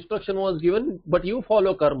the instruction was given, but you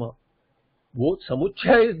follow karma. Both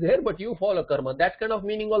samuchaya is there, but you follow karma. That kind of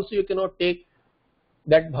meaning also you cannot take,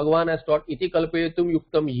 that Bhagavan has taught iti kalpayatum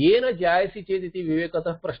yuktam yena jayasi chetiti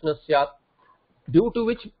vivekatah prashnasyat, due to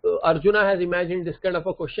which Arjuna has imagined this kind of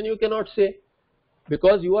a question. You cannot say,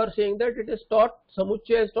 because you are saying that it is taught,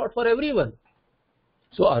 samuchaya is taught for everyone.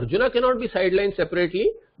 So Arjuna cannot be sidelined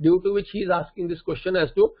separately, due to which he is asking this question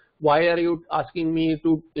as to why are you asking me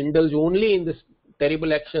to indulge only in this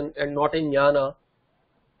terrible action and not in jnana.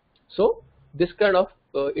 So this kind of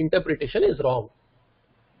interpretation is wrong.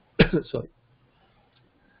 Sorry.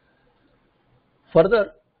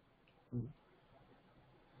 Further,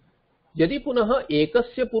 यदि पुनः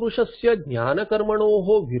एकस्य पुरुषस्य ज्ञानकर्मणोः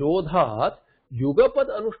विरोधात् युगपद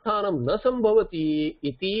अनुष्ठानं न संभवति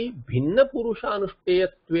इति भिन्न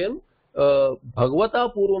पुरुषानुष्ठेयत्वेन भगवता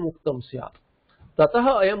पूर्वमुक्तं स्यात्, ततः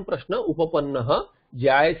अयं प्रश्न उपपन्नः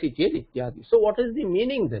जायसी चेत् इत्यादि. So what is the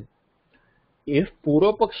meaning then? If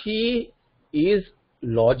Purva Pakshi is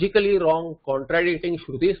logically wrong, contradicting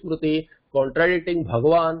Shruti Smriti, contradicting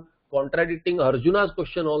Bhagavan, contradicting Arjuna's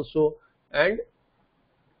question also, and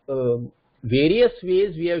various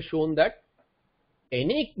ways we have shown that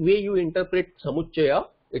any way you interpret samuchaya,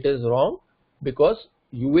 it is wrong, because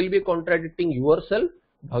you will be contradicting yourself,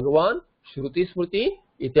 Bhagavan, Shruti Smriti,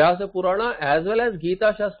 Itihasa Purana, as well as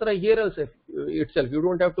Gita Shastra here itself. You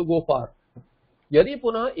don't have to go far. यदि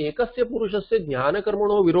पुनः एकस्य पुरुषस्य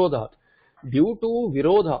ज्ञानकर्मणो विरोधात्, due to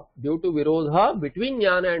virodha between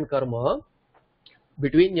jnana and karma,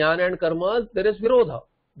 there is virodha,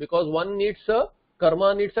 because one needs a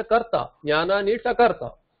karma, needs a karta, jnana needs a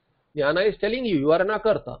karta. Jnana is telling you are an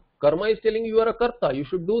akarta, karma is telling you are a karta, you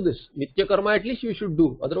should do this, nitya karma at least you should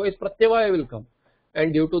do, otherwise pratyavaya will come.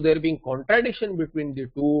 And due to there being contradiction between the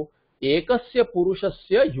two, ekasya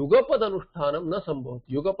purushasya yugapad anushtanam na sambhavati.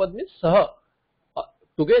 Yugapad means saha,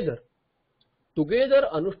 together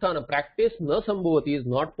anusthana, practice na sambhavati is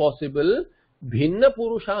not possible. Bhinna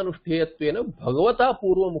purusha anushtheyatvena bhagavata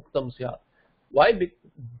purva muktam syat. Why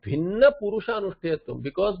bhinna purusha anushtheyatvam?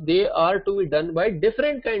 Because they are to be done by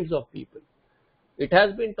different kinds of people. It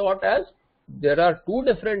has been taught as there are two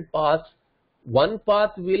different paths. One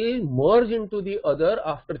path will merge into the other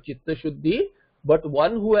after Chitta Shuddhi, but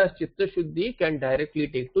one who has Chitta Shuddhi can directly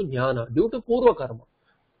take to Jnana due to Purva Karma.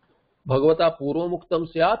 Bhagavata Purva Muktam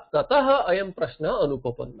Syat Tataha Ayam Prashna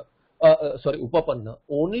Anupapanna. Upapanna.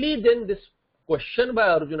 Only then this question by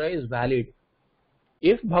Arjuna is valid.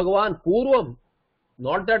 If Bhagavan Purvam,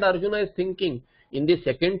 not that Arjuna is thinking, in the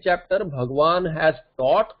second chapter Bhagavan has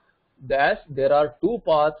taught that there are two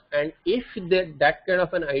paths, and if that kind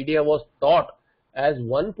of an idea was taught as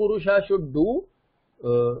one Purusha should do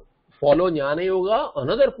follow Jnana Yoga,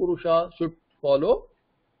 another Purusha should follow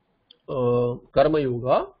Karma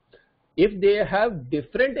Yoga. If they have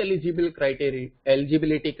different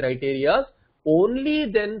eligibility criteria, only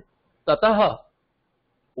then Tataha,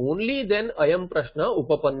 only then Ayam Prashna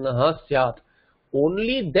Upapannaha Syat.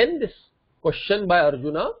 Only then this question by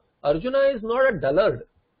Arjuna. Arjuna is not a dullard.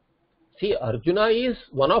 See, Arjuna is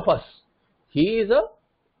one of us. He is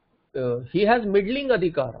he has middling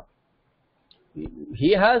adhikara.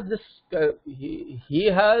 He has this.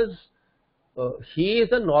 He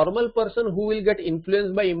is a normal person who will get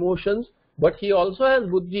influenced by emotions, but he also has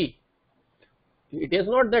buddhi. It is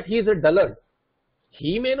not that he is a dullard.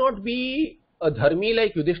 He may not be a dharmi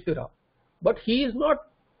like Yudhishthira, but he is not,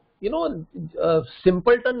 a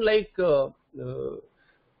simpleton like the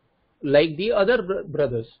other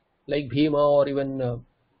brothers, like Bhima or even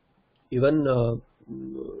the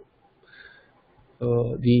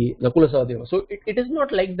Nakula Sahadeva. So it is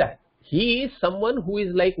not like that. He is someone who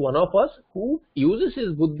is like one of us, who uses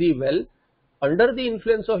his buddhi well. Under the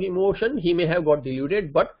influence of emotion, he may have got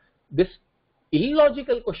deluded, but this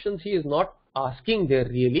illogical questions he is not asking there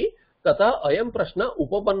really. Tata Ayam Prashna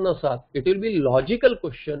Upapanna Sat. It will be logical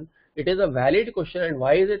question. It is a valid question. And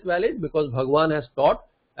why is it valid? Because Bhagavan has taught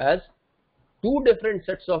as two different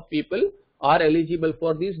sets of people are eligible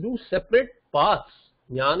for these two separate paths,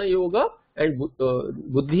 Jnana Yoga and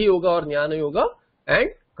Buddhi Yoga or Jnana Yoga and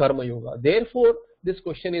Karma Yoga. Therefore, this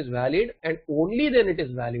question is valid, and only then it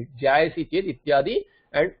is valid. Jayasi Ched Ityadi,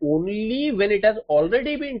 and only when it has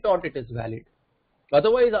already been taught it is valid.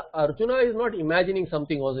 Otherwise, Arjuna is not imagining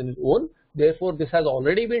something on his own. Therefore, this has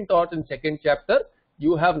already been taught in second chapter.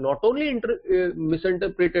 You have not only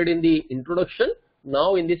misinterpreted in the introduction,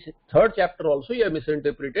 now in this third chapter also you have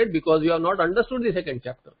misinterpreted because you have not understood the second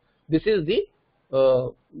chapter. This is the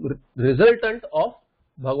resultant of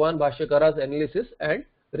Bhagavan Bhashyakara's analysis and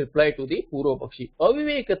reply to the Purva Pakshi.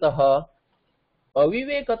 Avivekataha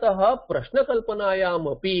prashna kalpanayam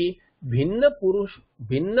api भिन्न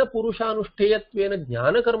पुरुषानुष्ठेयत्वेन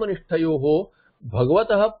ज्ञानकर्मनिष्ठयोः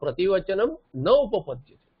भगवतः प्रतिवचनम न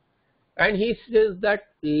उपपद्यते. And he says that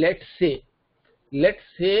let's say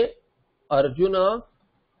Arjuna,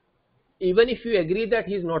 even if you agree that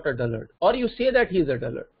he is not a dullard, or you say that he is a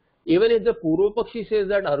dullard, even if the Purva Pakshi says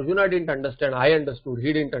that Arjuna didn't understand, I understood,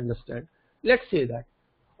 he didn't understand, let's say that,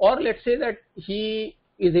 or let's say that he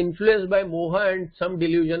is influenced by moha and some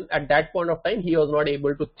delusion. At that point of time he was not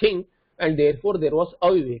able to think, and therefore there was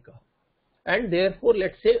aviveka, and therefore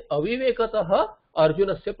let's say avivekataha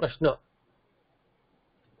arjunasya prashna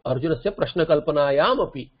kalpanayam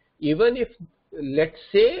api. Even if let's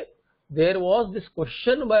say there was this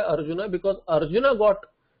question by Arjuna, because Arjuna got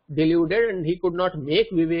deluded and he could not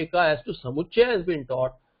make viveka as to samuchaya has been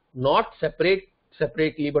taught, not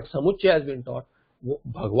separately, but samuchaya has been taught,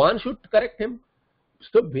 Bhagavan should correct him.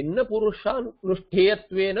 So भिन्न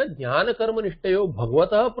पुरुषानुष्ठेयत्वेन ज्ञान कर्म निष्ठयो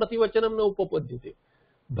भगवतः प्रतिवचनम न उपपद्यते.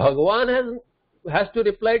 Bhagavan has to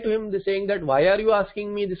reply to him saying that why are you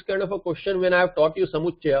asking me this kind of a question when I have taught you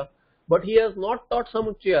samuchaya? But he has not taught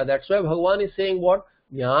samuchaya. That's why Bhagavan is saying what?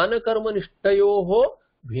 ज्ञान कर्म निष्ठयोः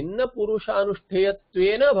भिन्न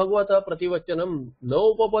पुरुषानुष्ठेयत्वेन भगवतः प्रतिवचनम न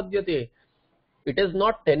उपपद्यते. It is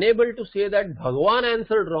not tenable to say that Bhagavan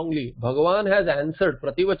answered wrongly. Bhagavan has answered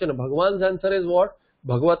prativachanam. Bhagavan's answer is what?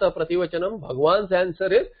 Bhagavata prativachanam. Bhagavan's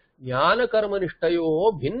answer is jnana karma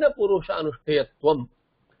nishthayoho bhinna purusha anushthayatvam.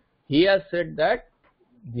 He has said that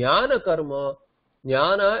jnana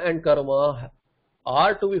and karma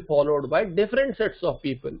are to be followed by different sets of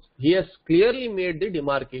people. He has clearly made the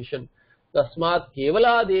demarcation. Tasmat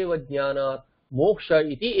kevala deva jnanat moksha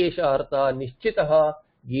iti esha artha nischitaha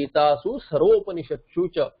Gitasu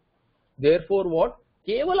Saropanishatshu cha. Therefore what?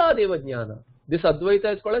 Kevala deva jnana. This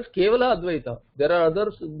Advaita is called as Kevala Advaita. There are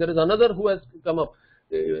others. There is another who has come up.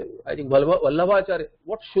 I think Vallabhacharya.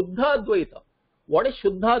 What Shuddha Advaita? What is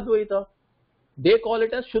Shuddha Advaita? They call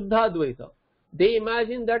it as Shuddha Advaita. They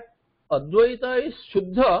imagine that Advaita is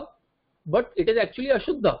Shuddha, but it is actually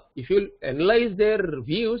Ashuddha. If you analyze their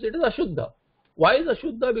views, it is Ashuddha. Why is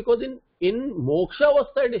Ashuddha? Because in Moksha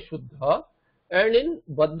Avastha it is Shuddha, and in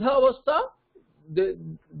Baddha Avastha,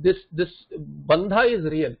 this Bandha is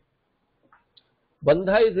real.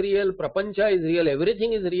 Bandha is real, Prapancha is real,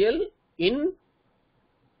 everything is real in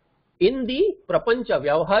the Prapancha,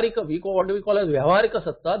 Vyavaharika, what do we call as Vyavaharika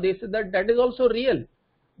Satta, they say that is also real.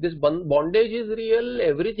 This bondage is real,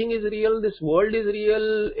 everything is real, this world is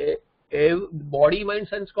real, body, mind,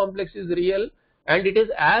 sense complex is real, and it is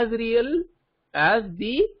as real as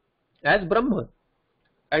Brahman.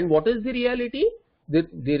 And what is the reality? The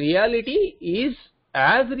reality is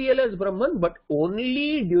as real as Brahman, but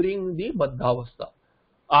only during the Baddhavastha.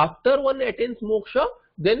 After one attains moksha,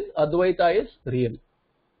 then Advaita is real.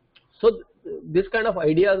 So this kind of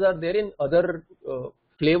ideas are there in other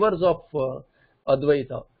flavors of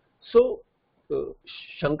Advaita. So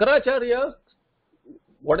Shankaracharya,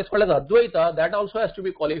 what is called as Advaita, that also has to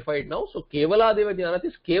be qualified now. So Kevala Deva Jnanat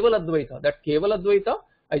is Kevala Advaita. That Kevala Advaita,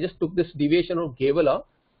 I just took this deviation of Kevala.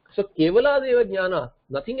 So Kevala Deva Jnana,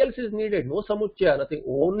 nothing else is needed, no Samuchaya, nothing.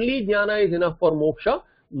 Only Jnana is enough for moksha.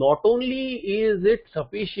 Not only is it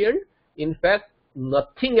sufficient, in fact,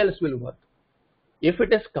 nothing else will work. If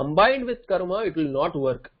it is combined with karma, it will not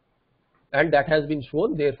work. And that has been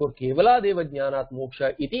shown. Therefore, Kevala Deva Jnanat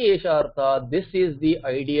Moksha iti esha artha. This is the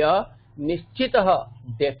idea. Nischitaha.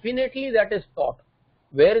 Definitely that is taught.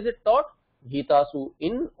 Where is it taught? Gitasu.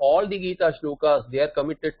 In all the Gita shlokas, they are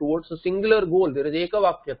committed towards a singular goal. There is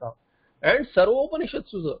Ekavakyata. And Sarva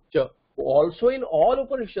Upanishatsu. Also in all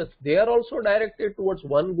Upanishads, they are also directed towards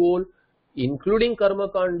one goal, including Karma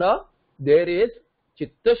Kanda. There is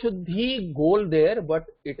Chitta Shuddhi goal there, but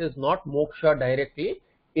it is not moksha directly.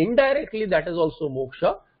 Indirectly, that is also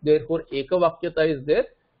moksha. Therefore, Ekavakyata is there.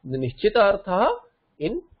 The Nischita Artha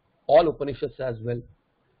in all Upanishads as well.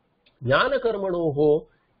 Jnana Karmanoho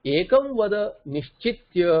Ekam Vada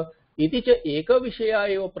Nischitya iti cha Eka Vishaya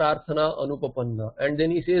eva Prarthana Anupapanna. And then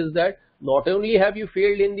he says that not only have you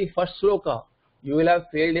failed in the first shloka, you will have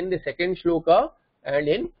failed in the second shloka, and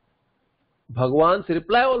in Bhagwan's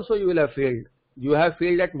reply also you will have failed. You have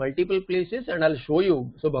failed at multiple places, and I'll show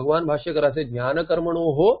you. So Bhagwan Bhashyakara says, Jnana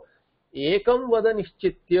Karmanoho Ekam Vada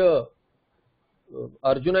Nischitya.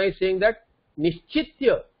 Arjuna is saying that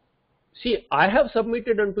Nischitya. See, I have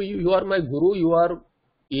submitted unto you. You are my Guru. You are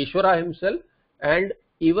Ishvara himself. And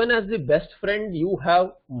even as the best friend, you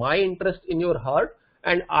have my interest in your heart.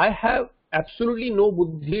 And I have absolutely no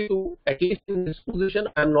buddhi to, at least in this position,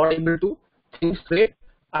 I am not able to think straight.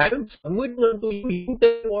 I am submitting unto you, you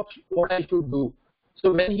tell me what I should do.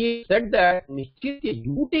 So when he said that, Nishchitya,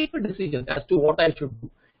 you take a decision as to what I should do.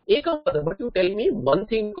 Ekam Pada, but you tell me one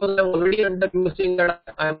thing, because I am already under, you are saying that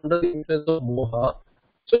I am under the influence of moha.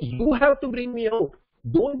 So you have to bring me out.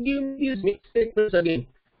 Don't give me these mixed statements again.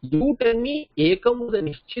 You tell me Ekam Pada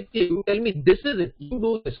Nishchitya, you tell me this is it, you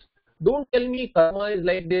do this. Don't tell me karma is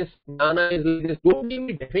like this, jnana is like this. Don't give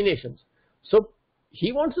me definitions. So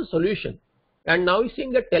he wants a solution. And now he's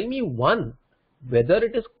saying that tell me one, whether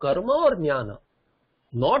it is karma or jnana.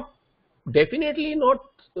 Not, definitely not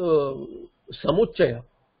samuchaya.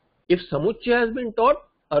 If samuchaya has been taught,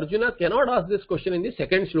 Arjuna cannot ask this question in the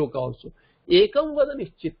second shloka also. Ekam vada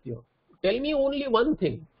nischitya. Tell me only one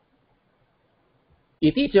thing.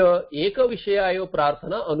 Iti cha eka vishayayo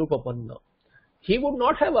prarthana anupapanna. He would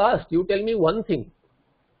not have asked, you tell me one thing.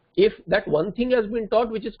 If that one thing has been taught,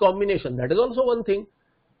 which is combination, that is also one thing.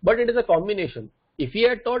 But it is a combination. If he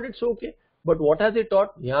had taught, it's okay. But what has he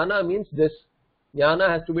taught? Jnana means this. Jnana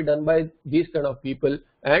has to be done by these kind of people.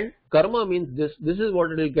 And karma means this. This is what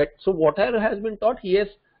it will get. So whatever has been taught, he has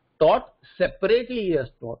taught separately, he has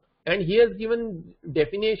taught. And he has given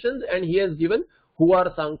definitions, and he has given who are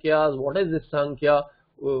Sankhyas, what is this Sankhya,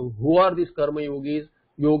 who are these karma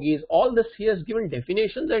yogis, all this he has given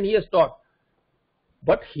definitions and he has taught.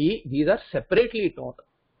 But these are separately taught.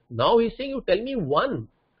 Now he is saying, you tell me one.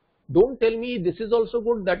 Don't tell me this is also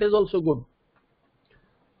good, that is also good.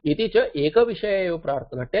 Iti cha eka vishayayo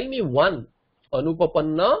prarthana. Tell me one.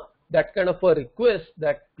 Anupapanna, that kind of a request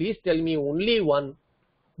that please tell me only one.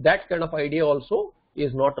 That kind of idea also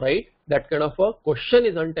is not right. That kind of a question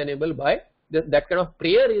is untenable by, that kind of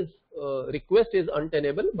prayer is, request is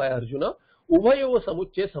untenable by Arjuna. Ubhayo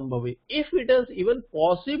samuchya sambhavi. If it is even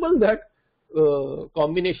possible that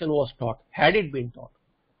combination was taught, had it been taught.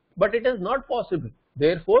 But it is not possible.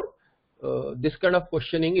 Therefore, this kind of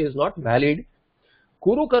questioning is not valid.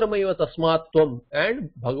 Kuru karma eva tasmat tvam. And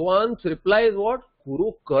Bhagavan's reply is what?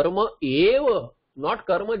 Kuru karma eva. Not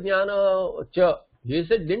karma jnana cha. He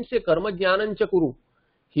said, didn't say karma jnanan cha kuru.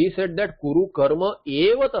 He said that kuru karma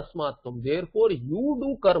eva tasmat tvam. Therefore, you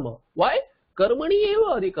do karma. Why? Karmani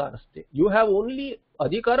eva adhikaraste. You have only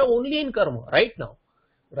adhikara only in karma right now.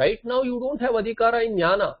 Right now you don't have adhikara in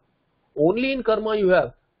jnana. Only in karma you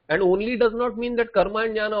have, and only does not mean that karma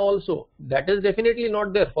and jnana also. That is definitely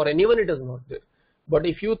not there. For anyone it is not there. But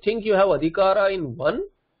if you think you have adhikara in one,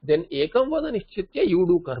 then ekam vada nishchitya, you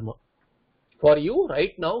do karma. For you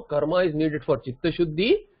right now karma is needed for chitta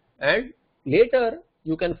shuddhi, and later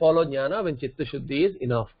you can follow jnana when chitta shuddhi is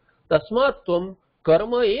enough. Tasmat tvam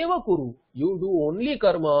karma eva kuru. You do only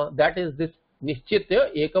karma. That is this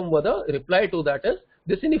nishchitya ekam vada. Reply to that is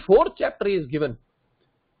this in the 4th chapter is given.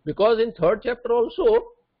 Because in 3rd chapter also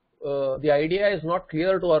the idea is not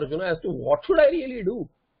clear to Arjuna as to what should I really do.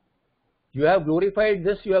 You have glorified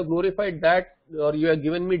this, you have glorified that, or you have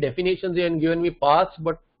given me definitions and given me paths,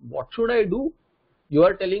 but what should I do? You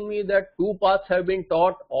are telling me that 2 paths have been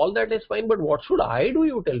taught, all that is fine, but what should I do,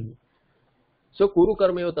 you tell me. So kuru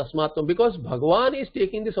karmeva tasmatvam, because Bhagavan is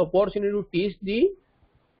taking this opportunity to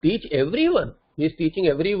teach everyone. He is teaching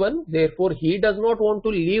everyone, therefore he does not want to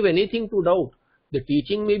leave anything to doubt. The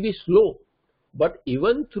teaching may be slow, but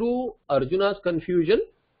even through Arjuna's confusion,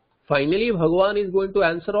 finally Bhagavan is going to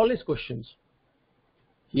answer all his questions.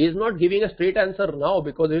 He is not giving a straight answer now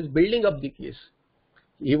because he is building up the case.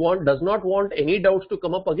 He does not want any doubts to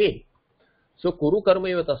come up again. So kuru karma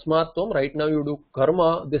eva tasmatvam, right now you do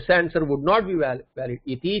karma, this answer would not be valid.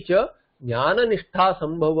 Iti cha jnana nishtha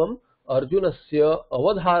sambhavam arjunasya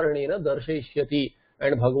avadharanena darshayishyati,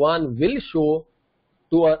 and Bhagavan will show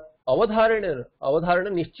to a avadharana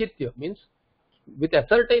nishchitya, means with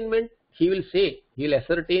ascertainment he will say, he will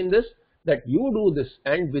ascertain this, that you do this,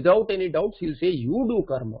 and without any doubts he will say you do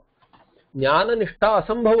karma. Jnana nishtha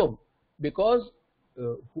asambhavam, because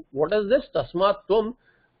what is this? Tasmat tvam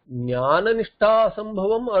jnana nishtha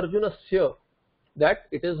asambhavam arjunasya, that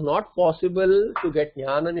it is not possible to get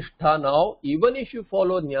jnana nishtha now. Even if you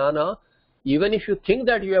follow jnana, even if you think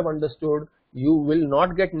that you have understood, you will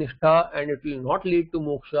not get nishtha and it will not lead to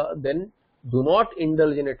moksha. Then do not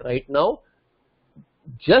indulge in it right now.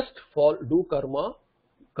 Just do karma.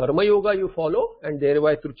 Karma yoga you follow, and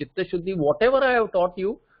thereby through chitta shuddhi, whatever I have taught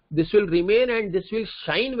you, this will remain and this will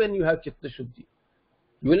shine when you have chitta shuddhi.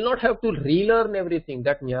 You will not have to relearn everything.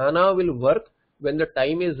 That jnana will work when the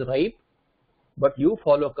time is ripe, but you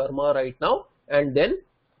follow karma right now, and then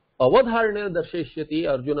avadharana darshayishyati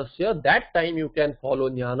arjunasya, that time you can follow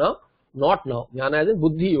jnana. Not now. Jnana as in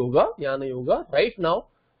buddhi yoga, jnana yoga. Right now,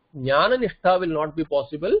 jnana nishtha will not be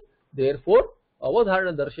possible. Therefore,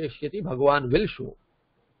 avadharana darshayishyati, Bhagavan will show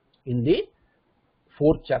in the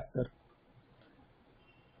 4th chapter.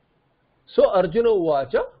 So Arjuna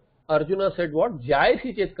uvacha, Arjuna said what?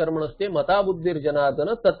 Jayasi chet karmanaste mata buddhir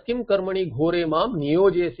janardana tatkim karmani ghore mam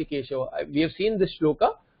niyojesi keshava. We have seen this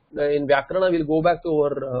shloka in Vyakarana. We'll go back to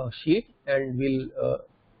our sheet and we'll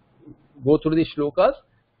go through the shlokas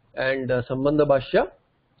and Sambandha Bhashya,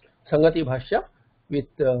 Sangati Bhashya with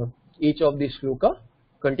each of these shloka,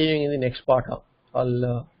 continuing in the next part.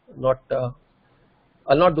 I'll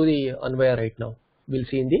not do the Anvaya right now. We'll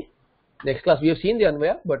see in the next class. We have seen the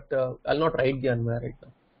Anvaya, but I'll not write the Anvaya right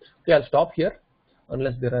now. Okay, I'll stop here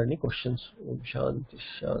unless there are any questions. Om Shanti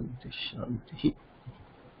Shanti Shanti.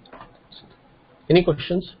 Any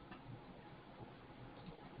questions?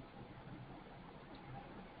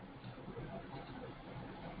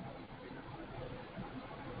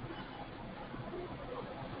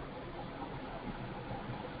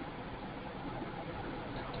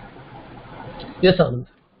 Yes, Anand.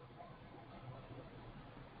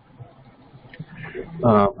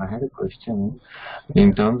 I had a question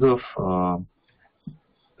in terms of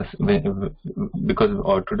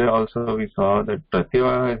because today also we saw that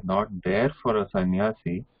pratyavaya is not there for a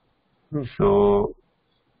sannyasi. So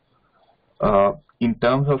in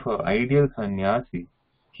terms of an ideal sannyasi,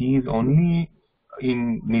 he is only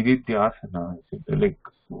in nididhyasana.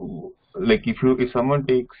 Like if someone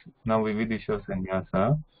takes now vividisha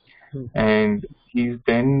sannyasa and he's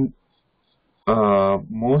then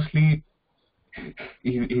mostly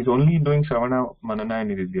he's only doing Shravana, Manana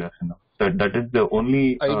and Nididhyasana. That is the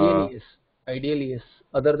only... Ideally yes.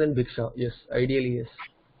 Other than Bhiksha, yes. Ideally yes.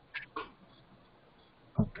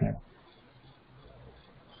 Okay.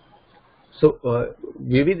 So,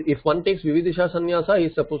 if one takes Vividisha Sannyasa, he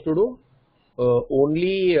is supposed to do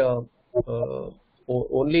only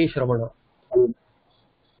Shravana.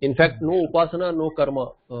 In fact, no Upasana, no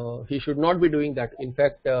Karma. He should not be doing that. In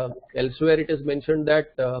fact, elsewhere it is mentioned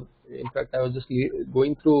that, in fact, I was just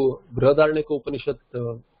going through Brihadaranyaka Upanishad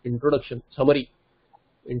introduction,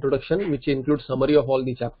 which includes summary of all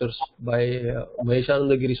the chapters by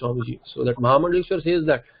Maheshananda Giri Swamiji. So that Mahamandaleshwar says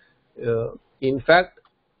that, in fact,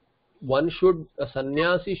 a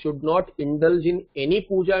sannyasi should not indulge in any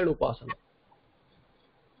puja and upasana.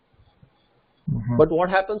 But what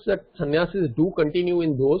happens that sannyasis do continue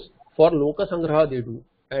in those For Loka Sangraha they do.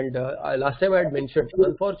 And last time I had mentioned,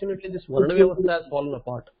 unfortunately this Varna Vyavastha has fallen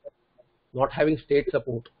apart, not having state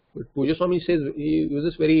support. But Puja Swami says, he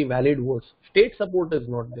uses very valid words. State support is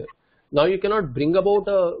not there. Now you cannot bring about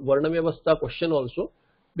a Varna Vyavastha question also,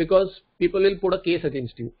 because people will put a case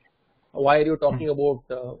against you. Why are you talking about,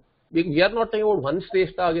 we are not talking about one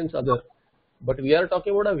Shrestha against other, but we are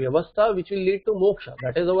talking about a Vyavastha which will lead to moksha.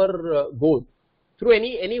 That is our goal. Through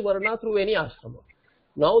any Varna, through any ashrama.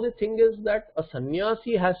 Now the thing is that a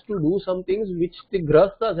sannyasi has to do some things which the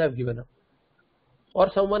grahasthas have given up,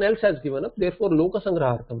 or someone else has given up. Therefore, Loka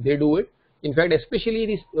Sangrahartham, they do it. In fact, especially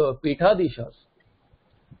these Pithadishas.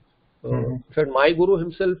 In fact, my guru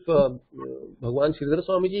himself, Bhagwan Sridhar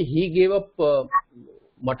Swamiji, he gave up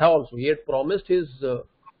Matha also. He had promised his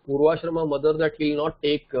Purvashrama mother that he will not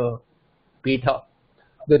take Pitha.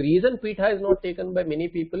 The reason Pitha is not taken by many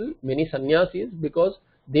people, many sannyasis, because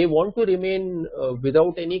they want to remain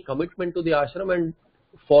without any commitment to the ashram and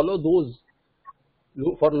follow those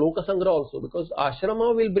for Loka Sangra also, because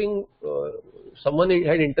ashrama will bring, someone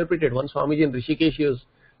had interpreted, one Swamiji in Rishikesh,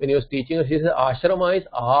 when he was teaching us, he said ashrama is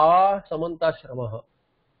samanta shramaha.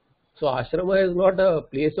 So ashrama is not a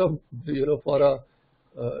place of, for a,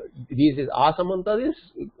 these is samanta is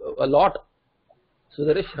a lot. So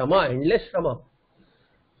there is shrama, endless shrama.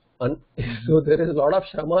 And so there is a lot of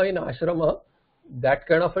shrama in ashrama. That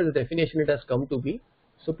kind of a definition it has come to be.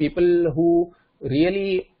 So people who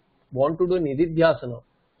really want to do nididhyasana,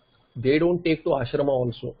 they don't take to ashrama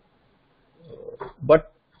also.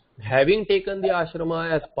 But having taken the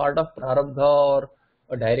ashrama as part of prarabdha or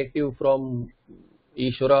a directive from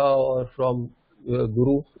Ishvara or from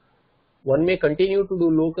Guru, one may continue to do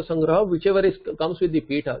Loka Sangraha, whichever comes with the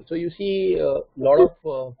Pitha. So you see a lot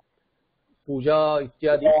of puja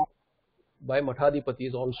ityadi by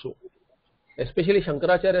Mathadipatis also. Especially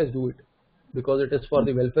Shankaracharyas do it, because it is for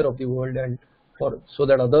the welfare of the world and so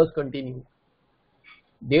that others continue.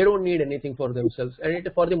 They don't need anything for themselves, and it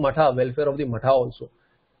is for the Matha, welfare of the Matha also.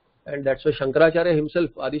 And that's why Shankaracharya himself,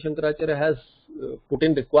 Adi Shankaracharya, has put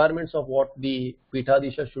in requirements of what the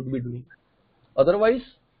Pithadisha should be doing. Otherwise,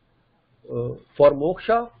 for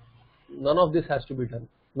moksha, none of this has to be done.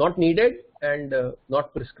 Not needed and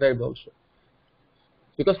not prescribed also.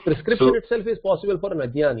 Because prescription itself is possible for an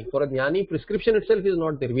ajnani. For a jnani, prescription itself is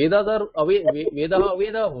not there. Vedas are Veda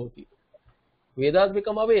aveda hoti. Vedas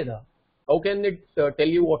become aveda. How can it tell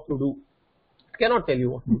you what to do? It cannot tell you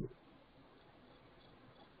what to do.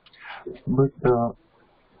 But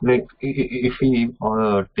like if we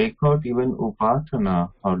take out even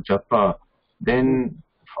upasana or japa, then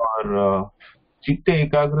for chitta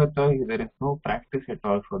ekagrata there is no practice at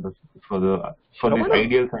all for this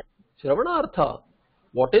ideal science. Shravana artha.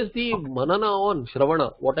 What is the manana on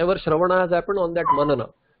Shravana? Whatever Shravana has happened on that manana.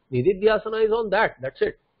 Nididhyasana is on that. That's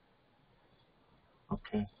it.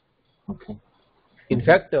 Okay. In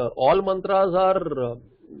fact, all mantras are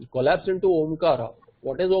collapsed into Omkara.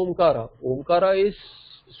 What is Omkara? Omkara is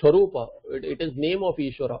Swarupa. It is name of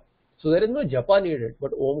Ishvara. So there is no japa needed.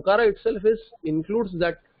 But Omkara itself includes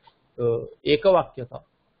that Ekavakyata.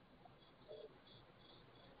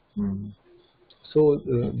 So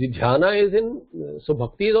the dhyana is in, so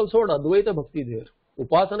bhakti is also what? Advaita bhakti there.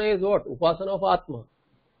 Upasana is what? Upasana of Atma.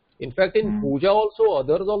 In fact, in puja also,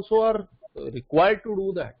 others also are required to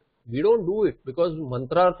do that. We don't do it because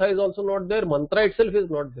mantra artha is also not there. Mantra itself is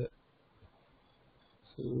not there.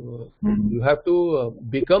 So you have to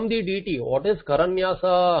become the deity. What is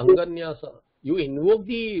karanyasa, anganyasa? You invoke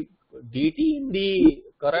the deity in the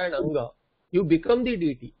kara and anga. You become the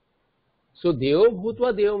deity. So devo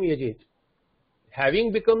bhutva devam yajet.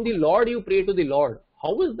 Having become the Lord, you pray to the Lord.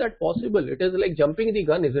 How is that possible? It is like jumping the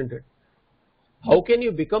gun, isn't it? How can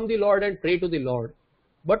you become the Lord and pray to the Lord?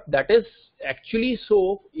 But that is actually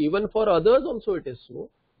so. Even for others also it is so.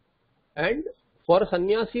 And for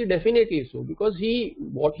sannyasi definitely so. Because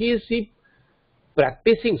what he is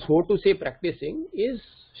practicing, so to say practicing, is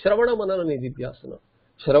Shravana Manana Nididhyasana.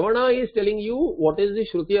 Shravana is telling you what is the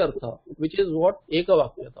Shruti Artha, which is what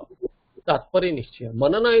Ekavakyata. Tatpari Nishchaya.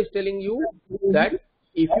 Manana is telling you that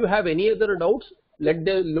if you have any other doubts, let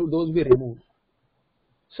those be removed.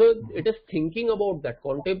 So it is thinking about that,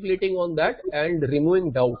 contemplating on that and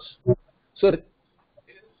removing doubts. So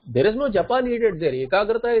there is no japa needed there.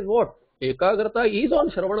 Ekagrata is what? Ekagrata is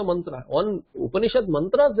on Shravana mantra. On Upanishad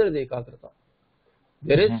mantras there is ekagrata.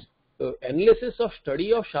 There is analysis of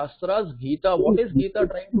study of Shastras, Gita. What is Gita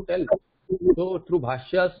trying to tell? So through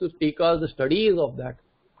Bhashyas, Tikas, the study is of that.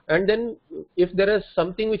 And then if there is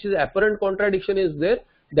something which is apparent contradiction is there,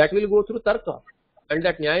 that will go through Tarka. And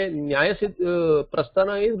that Nyaya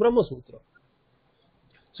Prasthana is Brahma Sutra.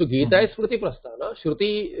 So Gita is Shruti Prasthana.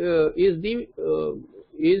 Shruti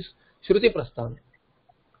is Shruti Prasthana.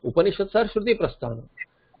 Upanishads are Shruti Prasthana.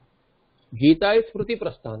 Gita is Shruti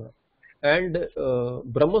Prasthana. And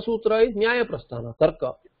Brahma Sutra is Nyaya Prasthana,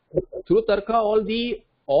 Tarka. Through Tarka, all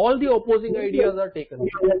the opposing ideas are taken.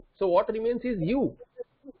 So what remains is you,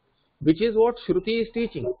 which is what Shruti is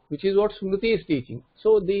teaching, which is what Smriti is teaching.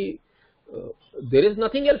 So there is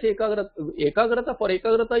nothing else. Ekagrata, for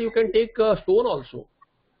Ekagrata you can take a stone also,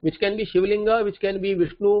 which can be Shivlinga, which can be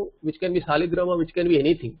Vishnu, which can be Saligrama, which can be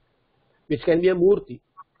anything, which can be a Murti,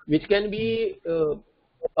 which can be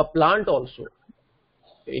a plant also.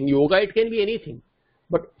 In yoga it can be anything.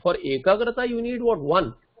 But for Ekagrata you need what?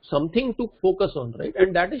 One. Something to focus on, right?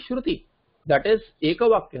 And that is Shruti. That is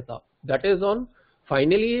Ekavakyata. That is on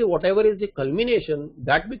finally whatever is the culmination,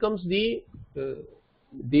 that becomes the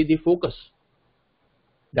focus.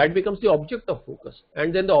 That becomes the object of focus.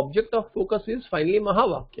 And then the object of focus is finally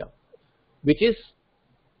Mahavakya, which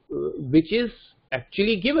is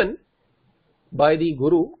actually given by the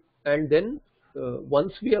Guru. And then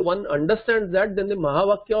once one understands that, then the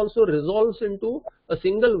Mahavakya also resolves into a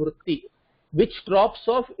single vritti, which drops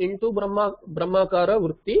off into Brahmakara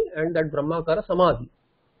vritti and that Brahmakara Samadhi.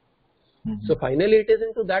 So finally it is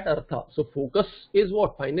into that artha. So focus is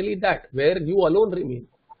what? Finally that, where you alone remain.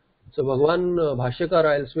 So Bhagavan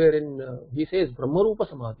Bhashyakara elsewhere he says Brahma Rupa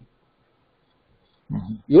Samadhi.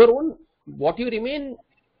 Your own, what you remain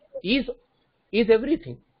is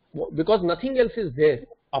everything, because nothing else is there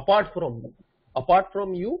apart from you. Apart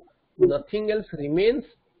from you, nothing else remains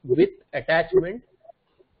with attachment,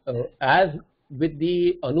 as with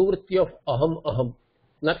the anuvritti of aham.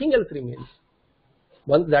 Nothing else remains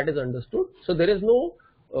once that is understood. So there is no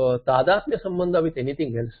tadatmya sambandha with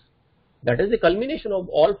anything else. That is the culmination of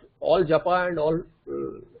all japa and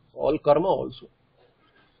all karma also,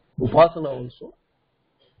 upasana also.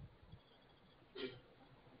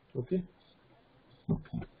 Okay.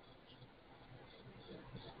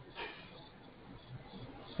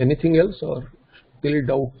 Anything else or still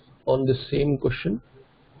doubt on the same question?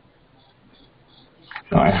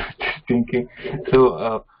 No, I'm just thinking.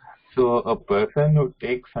 So a person who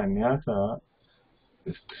takes sannyasa,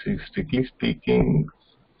 strictly speaking,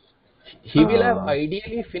 he will have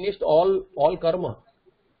ideally finished all karma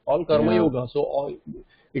yoga. So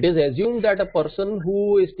it is assumed that a person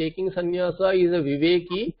who is taking sannyasa is a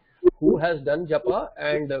viveki who has done japa,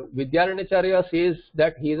 and Vidyaranacharya says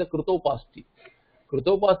that he is a krutopasti.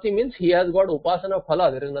 Krutopasti means he has got upasana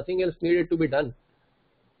phala. There is nothing else needed to be done.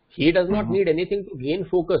 He does not need anything to gain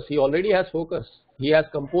focus. He already has focus. He has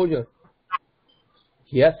composure.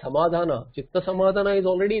 He has samadhana. Chitta samadhana is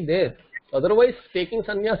already there. Otherwise, taking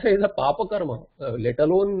sannyasa is a papa karma, let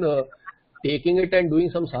alone taking it and doing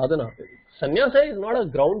some sadhana. Sannyasa is not a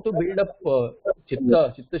ground to build up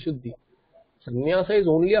chitta shuddhi. Sannyasa is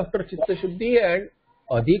only after chitta shuddhi, and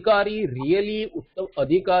adhikari, really uttam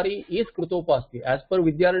adhikari is krutopasti. As per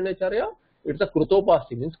Vidyaranacharya, it's a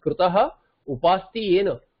krutopasti, means krutaha upasti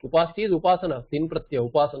yena. Upasti is upasana, tin pratyaya,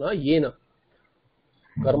 upasana yena.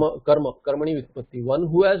 Karmani vitpatti. One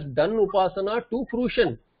who has done upasana to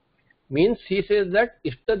fruition, means he says that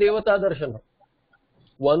Ishta Devata Darshana.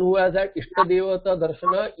 One who has had Ishta Devata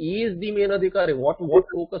Darshana is the main adhikari. What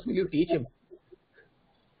focus will you teach him?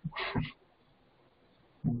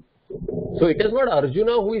 So it is not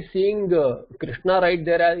Arjuna who is seeing Krishna right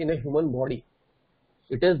there as in a human body.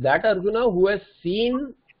 It is that Arjuna who has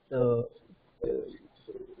seen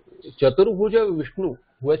Chaturbhuja Vishnu,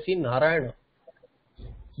 who has seen Narayana.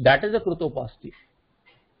 That is a krutopasti.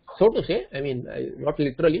 So to say, I mean, not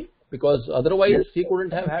literally, because otherwise he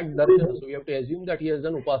couldn't have had darshana. So we have to assume that he has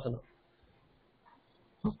done upasana.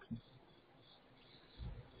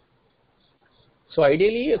 So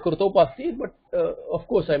ideally a krutopasti, but of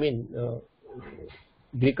course, I mean,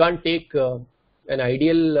 we can't take an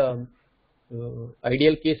ideal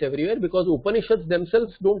case everywhere, because Upanishads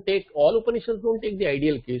themselves all Upanishads don't take the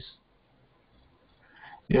ideal case.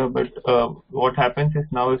 Yeah, but what happens is,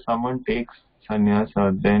 now if someone takes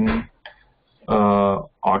sannyasa, then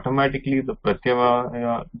automatically the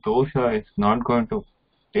pratyavaya dosha is not going to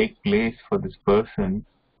take place for this person.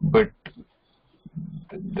 But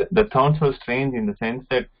that sounds so strange, in the sense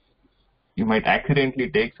that you might accidentally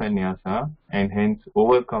take sannyasa and hence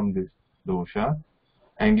overcome this dosha,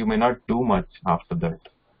 and you may not do much after that.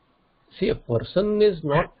 See, a person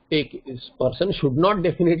should not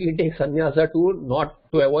definitely take sannyasa to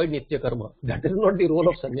avoid nitya karma. That is not the role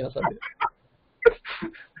of sannyasa there.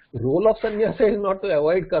 The role of sannyasa is not to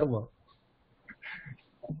avoid karma.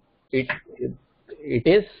 It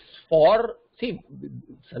is for, see,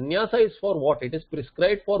 sannyasa is for what? It is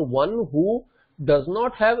prescribed for one who does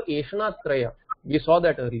not have Eshanatraya. We saw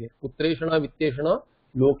that earlier. Putreshana, Vitteshana,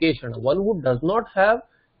 Lokeshana. One who does not have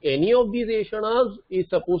any of these Eshanas is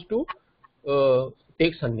supposed to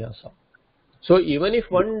take sannyasa. So even if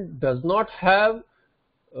one does not have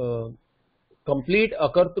complete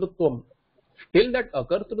akartrutvam, still that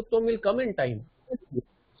akartrutvam will come in time.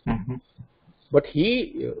 But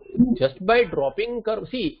he, just by dropping karma,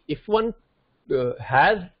 see, if one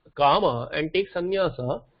has kama and takes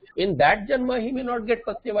sannyasa, in that janma he may not get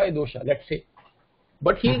pratyavaya dosha, let's say.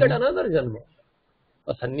 But he will get another janma.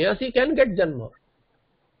 A sannyasi can get janma.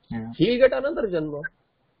 He will get another janma.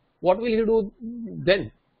 What will he do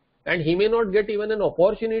then? And he may not get even an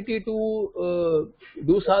opportunity to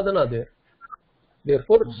do sadhana there.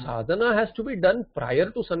 Therefore, sadhana has to be done prior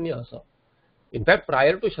to sannyasa. In fact,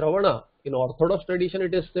 prior to Shravana, in Orthodox tradition,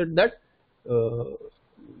 it is said that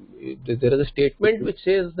there is a statement which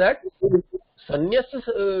says that sannyasa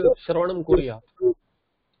Shravanam Kuryat.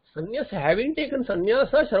 Sannyas, having taken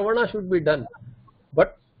sannyasa, Shravana should be done.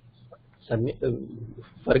 But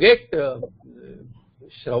forget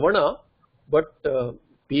Shravana, but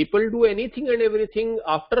people do anything and everything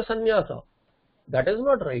after sannyasa. That is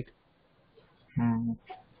not right.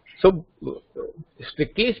 So,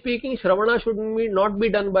 strictly speaking, Shravana should not be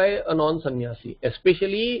done by a non-sannyasi,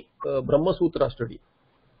 especially Brahma Sutra study.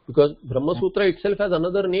 Because Brahma Sutra itself has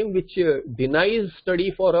another name which denies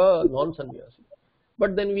study for a non-sannyasi.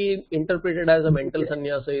 But then we interpret it as a mental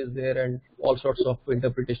sannyasa is there and all sorts of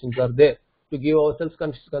interpretations are there to give ourselves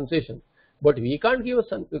concession. But we can't give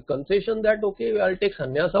a concession that, okay, I'll take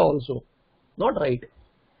sannyasa also. Not right.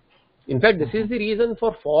 In fact, this is the reason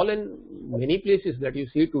for fall in many places that you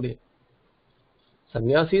see today.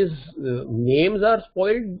 Sannyasis' names are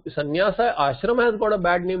spoiled. Sannyasa ashram has got a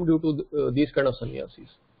bad name due to these kind of sannyasis.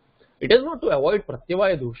 It is not to avoid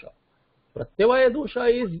pratyavaya dosha. Pratyavaya dosha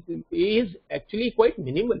is actually quite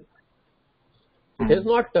minimal. It is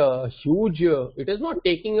not huge. It is not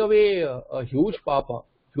taking away a huge papa.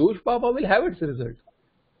 Huge papa will have its result.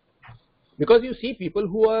 Because you see people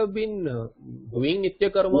who have been doing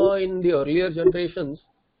Nitya Karma in the earlier generations,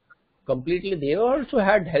 completely, they also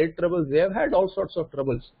had health troubles, they have had all sorts of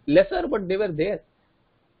troubles. Lesser, but they were there.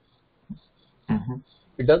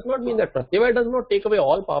 It does not mean that Pratyavaya does not take away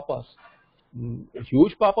all papas.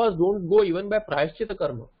 Huge papas don't go even by Prayaschitta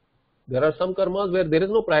Karma. There are some karmas where there is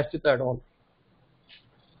no Prayaschitta at all.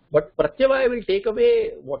 But Pratyavaya will take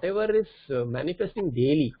away whatever is manifesting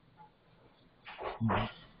daily.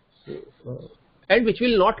 And which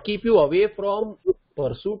will not keep you away from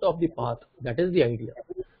pursuit of the path. That is the idea.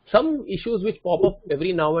 Some issues which pop up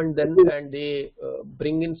every now and then and they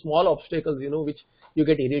bring in small obstacles, which you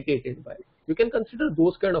get irritated by. You can consider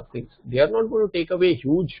those kind of things. They are not going to take away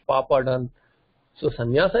huge papa done. So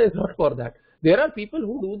sannyasa is not for that. There are people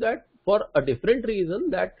who do that for a different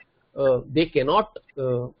reason, that they cannot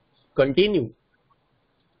continue.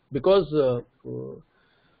 Because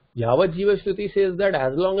Yavad Jiva Shruti says that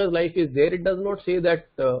as long as life is there, it does not say that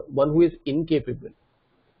one who is incapable.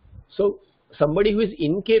 So somebody who is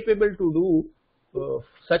incapable to do,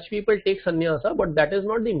 such people take sannyasa, but that is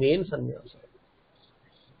not the main sannyasa.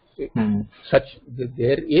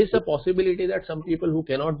 There is a possibility that some people who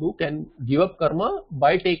cannot do can give up karma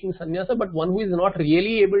by taking sannyasa, but one who is not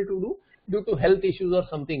really able to do due to health issues or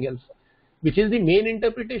something else, which is the main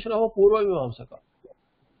interpretation of a Purva Mimamsaka.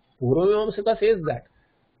 Purva Mimamsaka says that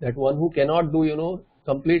one who cannot do,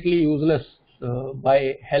 completely useless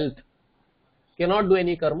by health, cannot do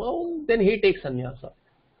any karma, then he takes sannyasa.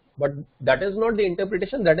 But that is not the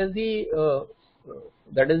interpretation. That is the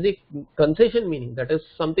concession meaning. That is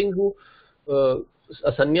something who a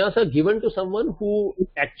sannyasa given to someone who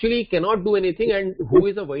actually cannot do anything and who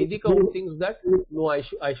is a Vaidika who thinks that no,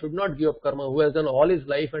 I should not give up karma, who has done all his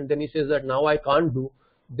life and then he says that now I can't do,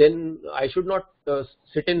 then I should not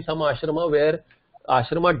sit in some ashrama where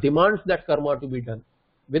ashrama demands that karma to be done.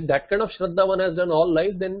 With that kind of shraddha one has done all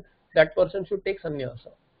life, then that person should take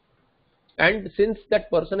sannyasa. And since that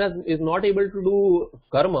person is not able to do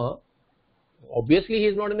karma, obviously he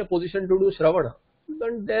is not in a position to do shravana.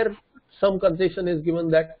 Then there some concession is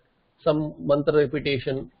given that some mantra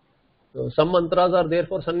repetition, some mantras are there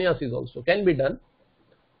for sannyasis also, can be done.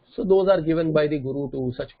 So those are given by the guru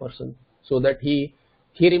to such person so that he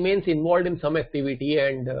remains involved in some activity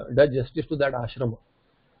and does justice to that ashrama.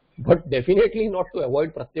 But definitely not to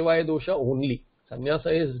avoid pratyavaya dosha only. Sannyasa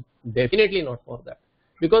is definitely not for that.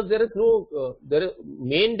 Because there is no,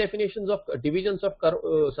 main definitions of divisions of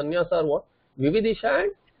sannyasa are what? Vividisha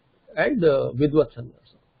and Vidvat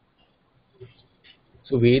sannyasa.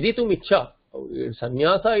 So Veditum Ichcha,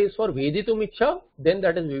 sannyasa is for Veditum Ichcha, then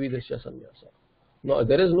that is Vividisha sannyasa. No,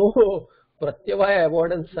 there is no pratyavaya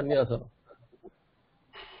avoidance sannyasa.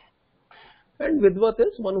 And vidvat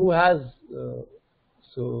is one who has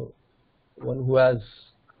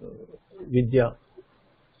vidya,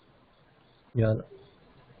 jnana.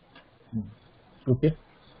 Okay.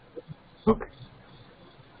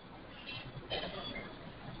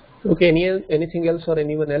 Okay. Anything else or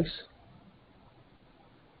anyone else?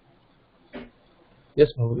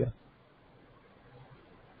 Yes, Bhavya.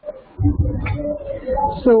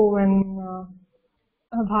 So when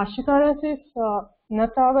Bhashyakara says न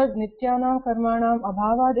तावद् नित्यानां कर्माणां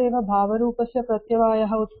अभावादेव भावरूपस्य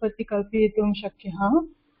प्रत्यवायः उत्पत्ति कल्पयितुं शक्यः.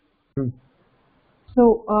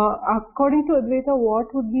 So according to Advaita,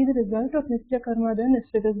 what would be the result of nitya karma then if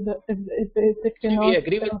it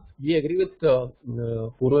cannot? We agree with Purva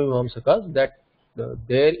Mimamsakas that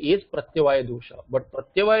there is pratyavaya dosha, but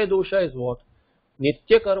pratyavaya dosha is what?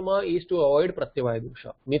 Nitya karma is to avoid pratyavaya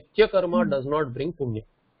dosha. Nitya karma does not bring punya.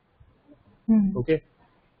 Okay,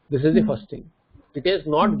 this is the first thing. It is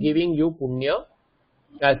not giving you punya.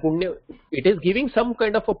 It is giving some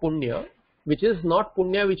kind of a punya, which is not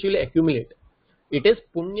punya which will accumulate. It is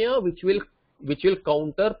punya which will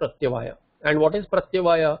counter pratyavaya. And what is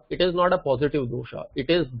pratyavaya? It is not a positive dosha. It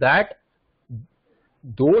is that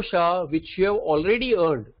dosha which you have already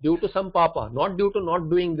earned due to some papa, not due to not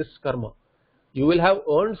doing this karma. You will have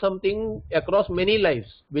earned something across many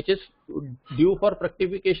lives which is due for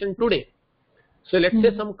fructification today. So let's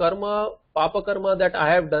say some karma, papa karma that I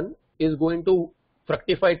have done is going to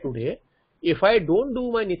fructify today. If I don't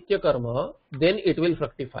do my nitya karma, then it will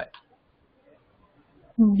fructify.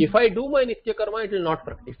 If I do my nitya karma, it will not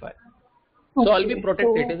fructify. So I'll be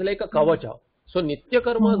protected. It is like a kavacha. So nitya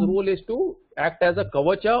karma's role is to act as a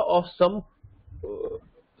kavacha of some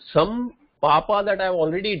papa that I have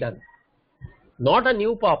already done. Not a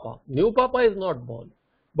new papa. New papa is not born.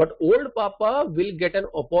 But old papa will get an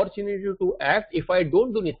opportunity to act if I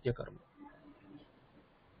don't do nitya karma.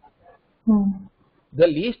 The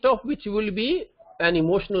least of which will be an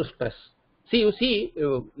emotional stress. See,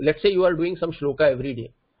 let's say you are doing some shloka every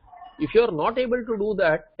day. If you are not able to do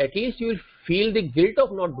that, at least you will feel the guilt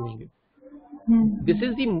of not doing it. This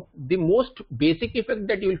is the most basic effect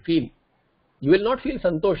that you will feel. You will not feel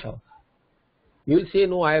santosha. You will say,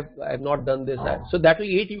 no, I have not done this. So that will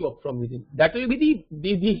eat you up from within. That will be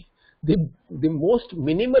the most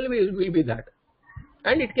minimal will be that.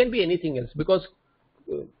 And it can be anything else, because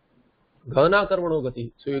ghana karmano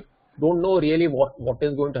gati. So you don't know really what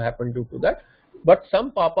is going to happen due to that. But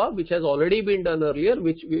some papa which has already been done earlier,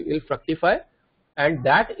 which will fructify, and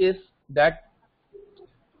that is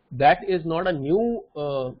not a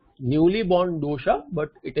newly born dosha,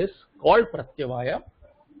 but it is called pratyavaya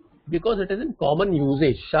because it is in common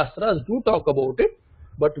usage. Shastras do talk about it,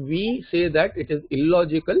 but we say that it is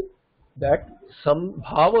illogical that some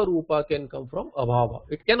bhava rupa can come from abhava.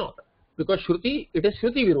 It cannot, because Shruti, it is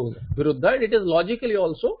Shruti Viruddha, and it is logically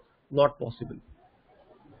also not possible.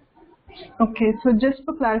 Okay, so just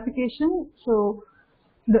for clarification, so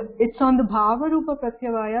it's on the bhava rupa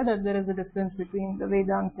pratyavaya that there is a difference between the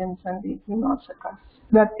Vedantins and the Mimamsakas,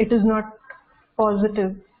 that it is not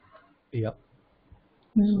positive. Yeah.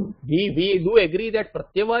 We do agree that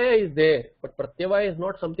pratyavaya is there, but pratyavaya is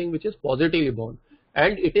not something which is positively born.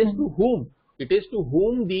 And it is to whom? It is to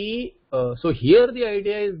whom the... so here the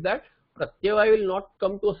idea is that pratyavaya will not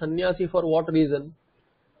come to a sannyasi for what reason?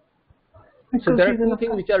 So there are two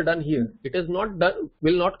things which are done here. It is not done,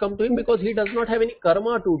 will not come to him because he does not have any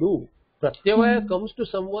karma to do. Pratyavaya comes to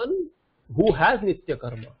someone who has nitya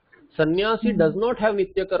karma. Sannyasi does not have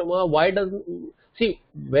nitya karma. Why doesn't... See,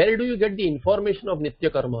 where do you get the information of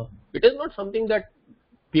nitya karma? It is not something that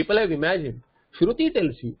people have imagined. Shruti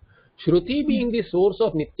tells you. Shruti being the source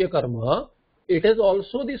of nitya karma, it is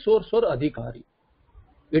also the source for adhikari.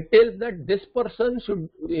 It tells that this person should,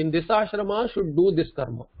 in this ashrama, should do this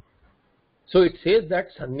karma. So it says that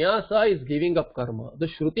sannyasa is giving up karma. The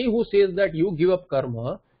Shruti who says that you give up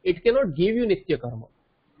karma, it cannot give you nitya karma.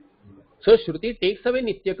 So Shruti takes away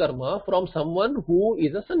nitya karma from someone who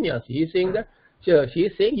is a sannyasi. He is saying that, she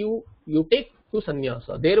is saying you take to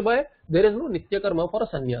sannyasa. Thereby there is no nitya karma for a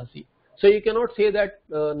sannyasi. So you cannot say that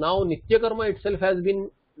now nitya karma itself has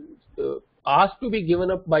been asked to be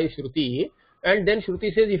given up by Shruti, and then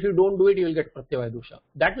Shruti says if you don't do it you will get pratyavaya dosha.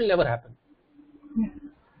 That will never happen.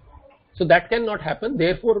 So that cannot happen.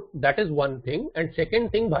 Therefore, that is one thing. And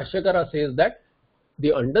second thing, Bhashyakara says that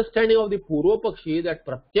the understanding of the Purva Pakshi that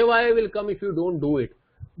pratyavaya will come if you don't do it.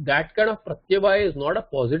 That kind of pratyavaya is not a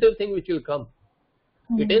positive thing which will come.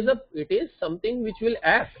 It is something which will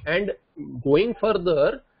act. And going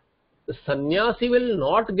further, the sannyasi will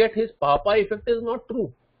not get his papa effect is not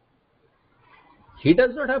true. He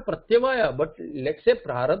does not have pratyavaya, but let's say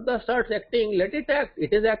prarabdha starts acting, let it act.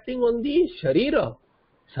 It is acting on the sharira.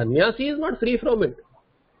 Sannyasi is not free from it.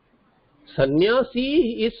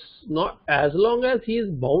 Sannyasi is not, as long as he is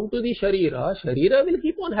bound to the sharira, sharira will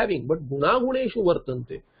keep on having, but guna guneshu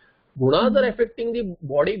vartante. Gunas are affecting the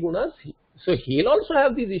body gunas, so he'll also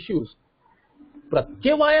have these issues.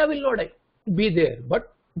 Pratyavaya will not be there,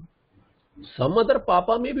 but some other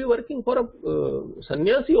papa may be working for a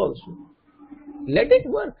sannyasi also. Let it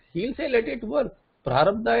work. He'll say, let it work.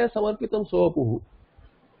 Prarabdhaya samarpitam sovapuhu.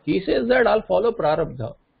 He says that I'll follow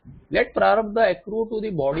prarabdha. Let prarabdha accrue to the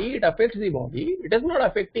body. It affects the body. It is not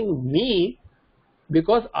affecting me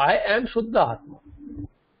because I am Shuddha Atma.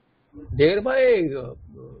 Thereby,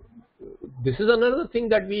 this is another thing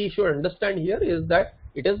that we should understand here, is that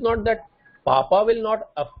it is not that papa will not,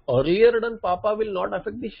 earlier done papa will not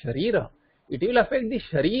affect the sharira. It will affect the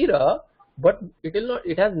sharira, but it will not.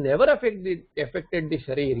 It has never affected the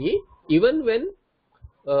shariri, even when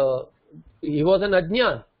he was an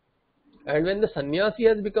ajnan. And when the sannyasi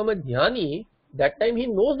has become a jnani, that time he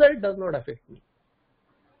knows that it does not affect me.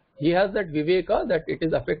 He has that viveka that it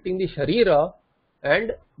is affecting the sharira,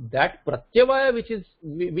 and that pratyavaya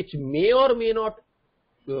which may or may not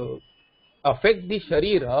affect the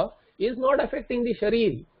sharira is not affecting the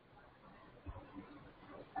shariri.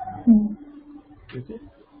 Okay?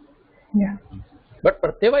 Yeah. But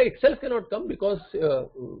pratyavaya itself cannot come because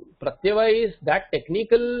pratyavaya is that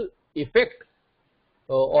technical effect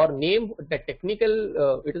or name, that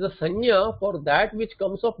technical, it is a sanya for that which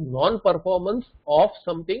comes of non-performance of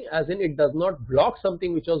something, as in it does not block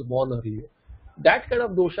something which was born earlier. That kind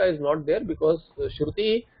of dosha is not there because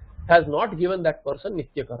Shruti has not given that person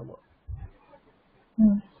nitya karma.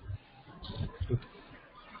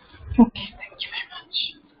 Okay, thank you very much.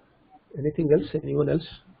 Anything else? Anyone else?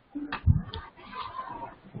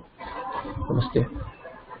 Namaste.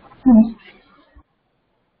 Namaste.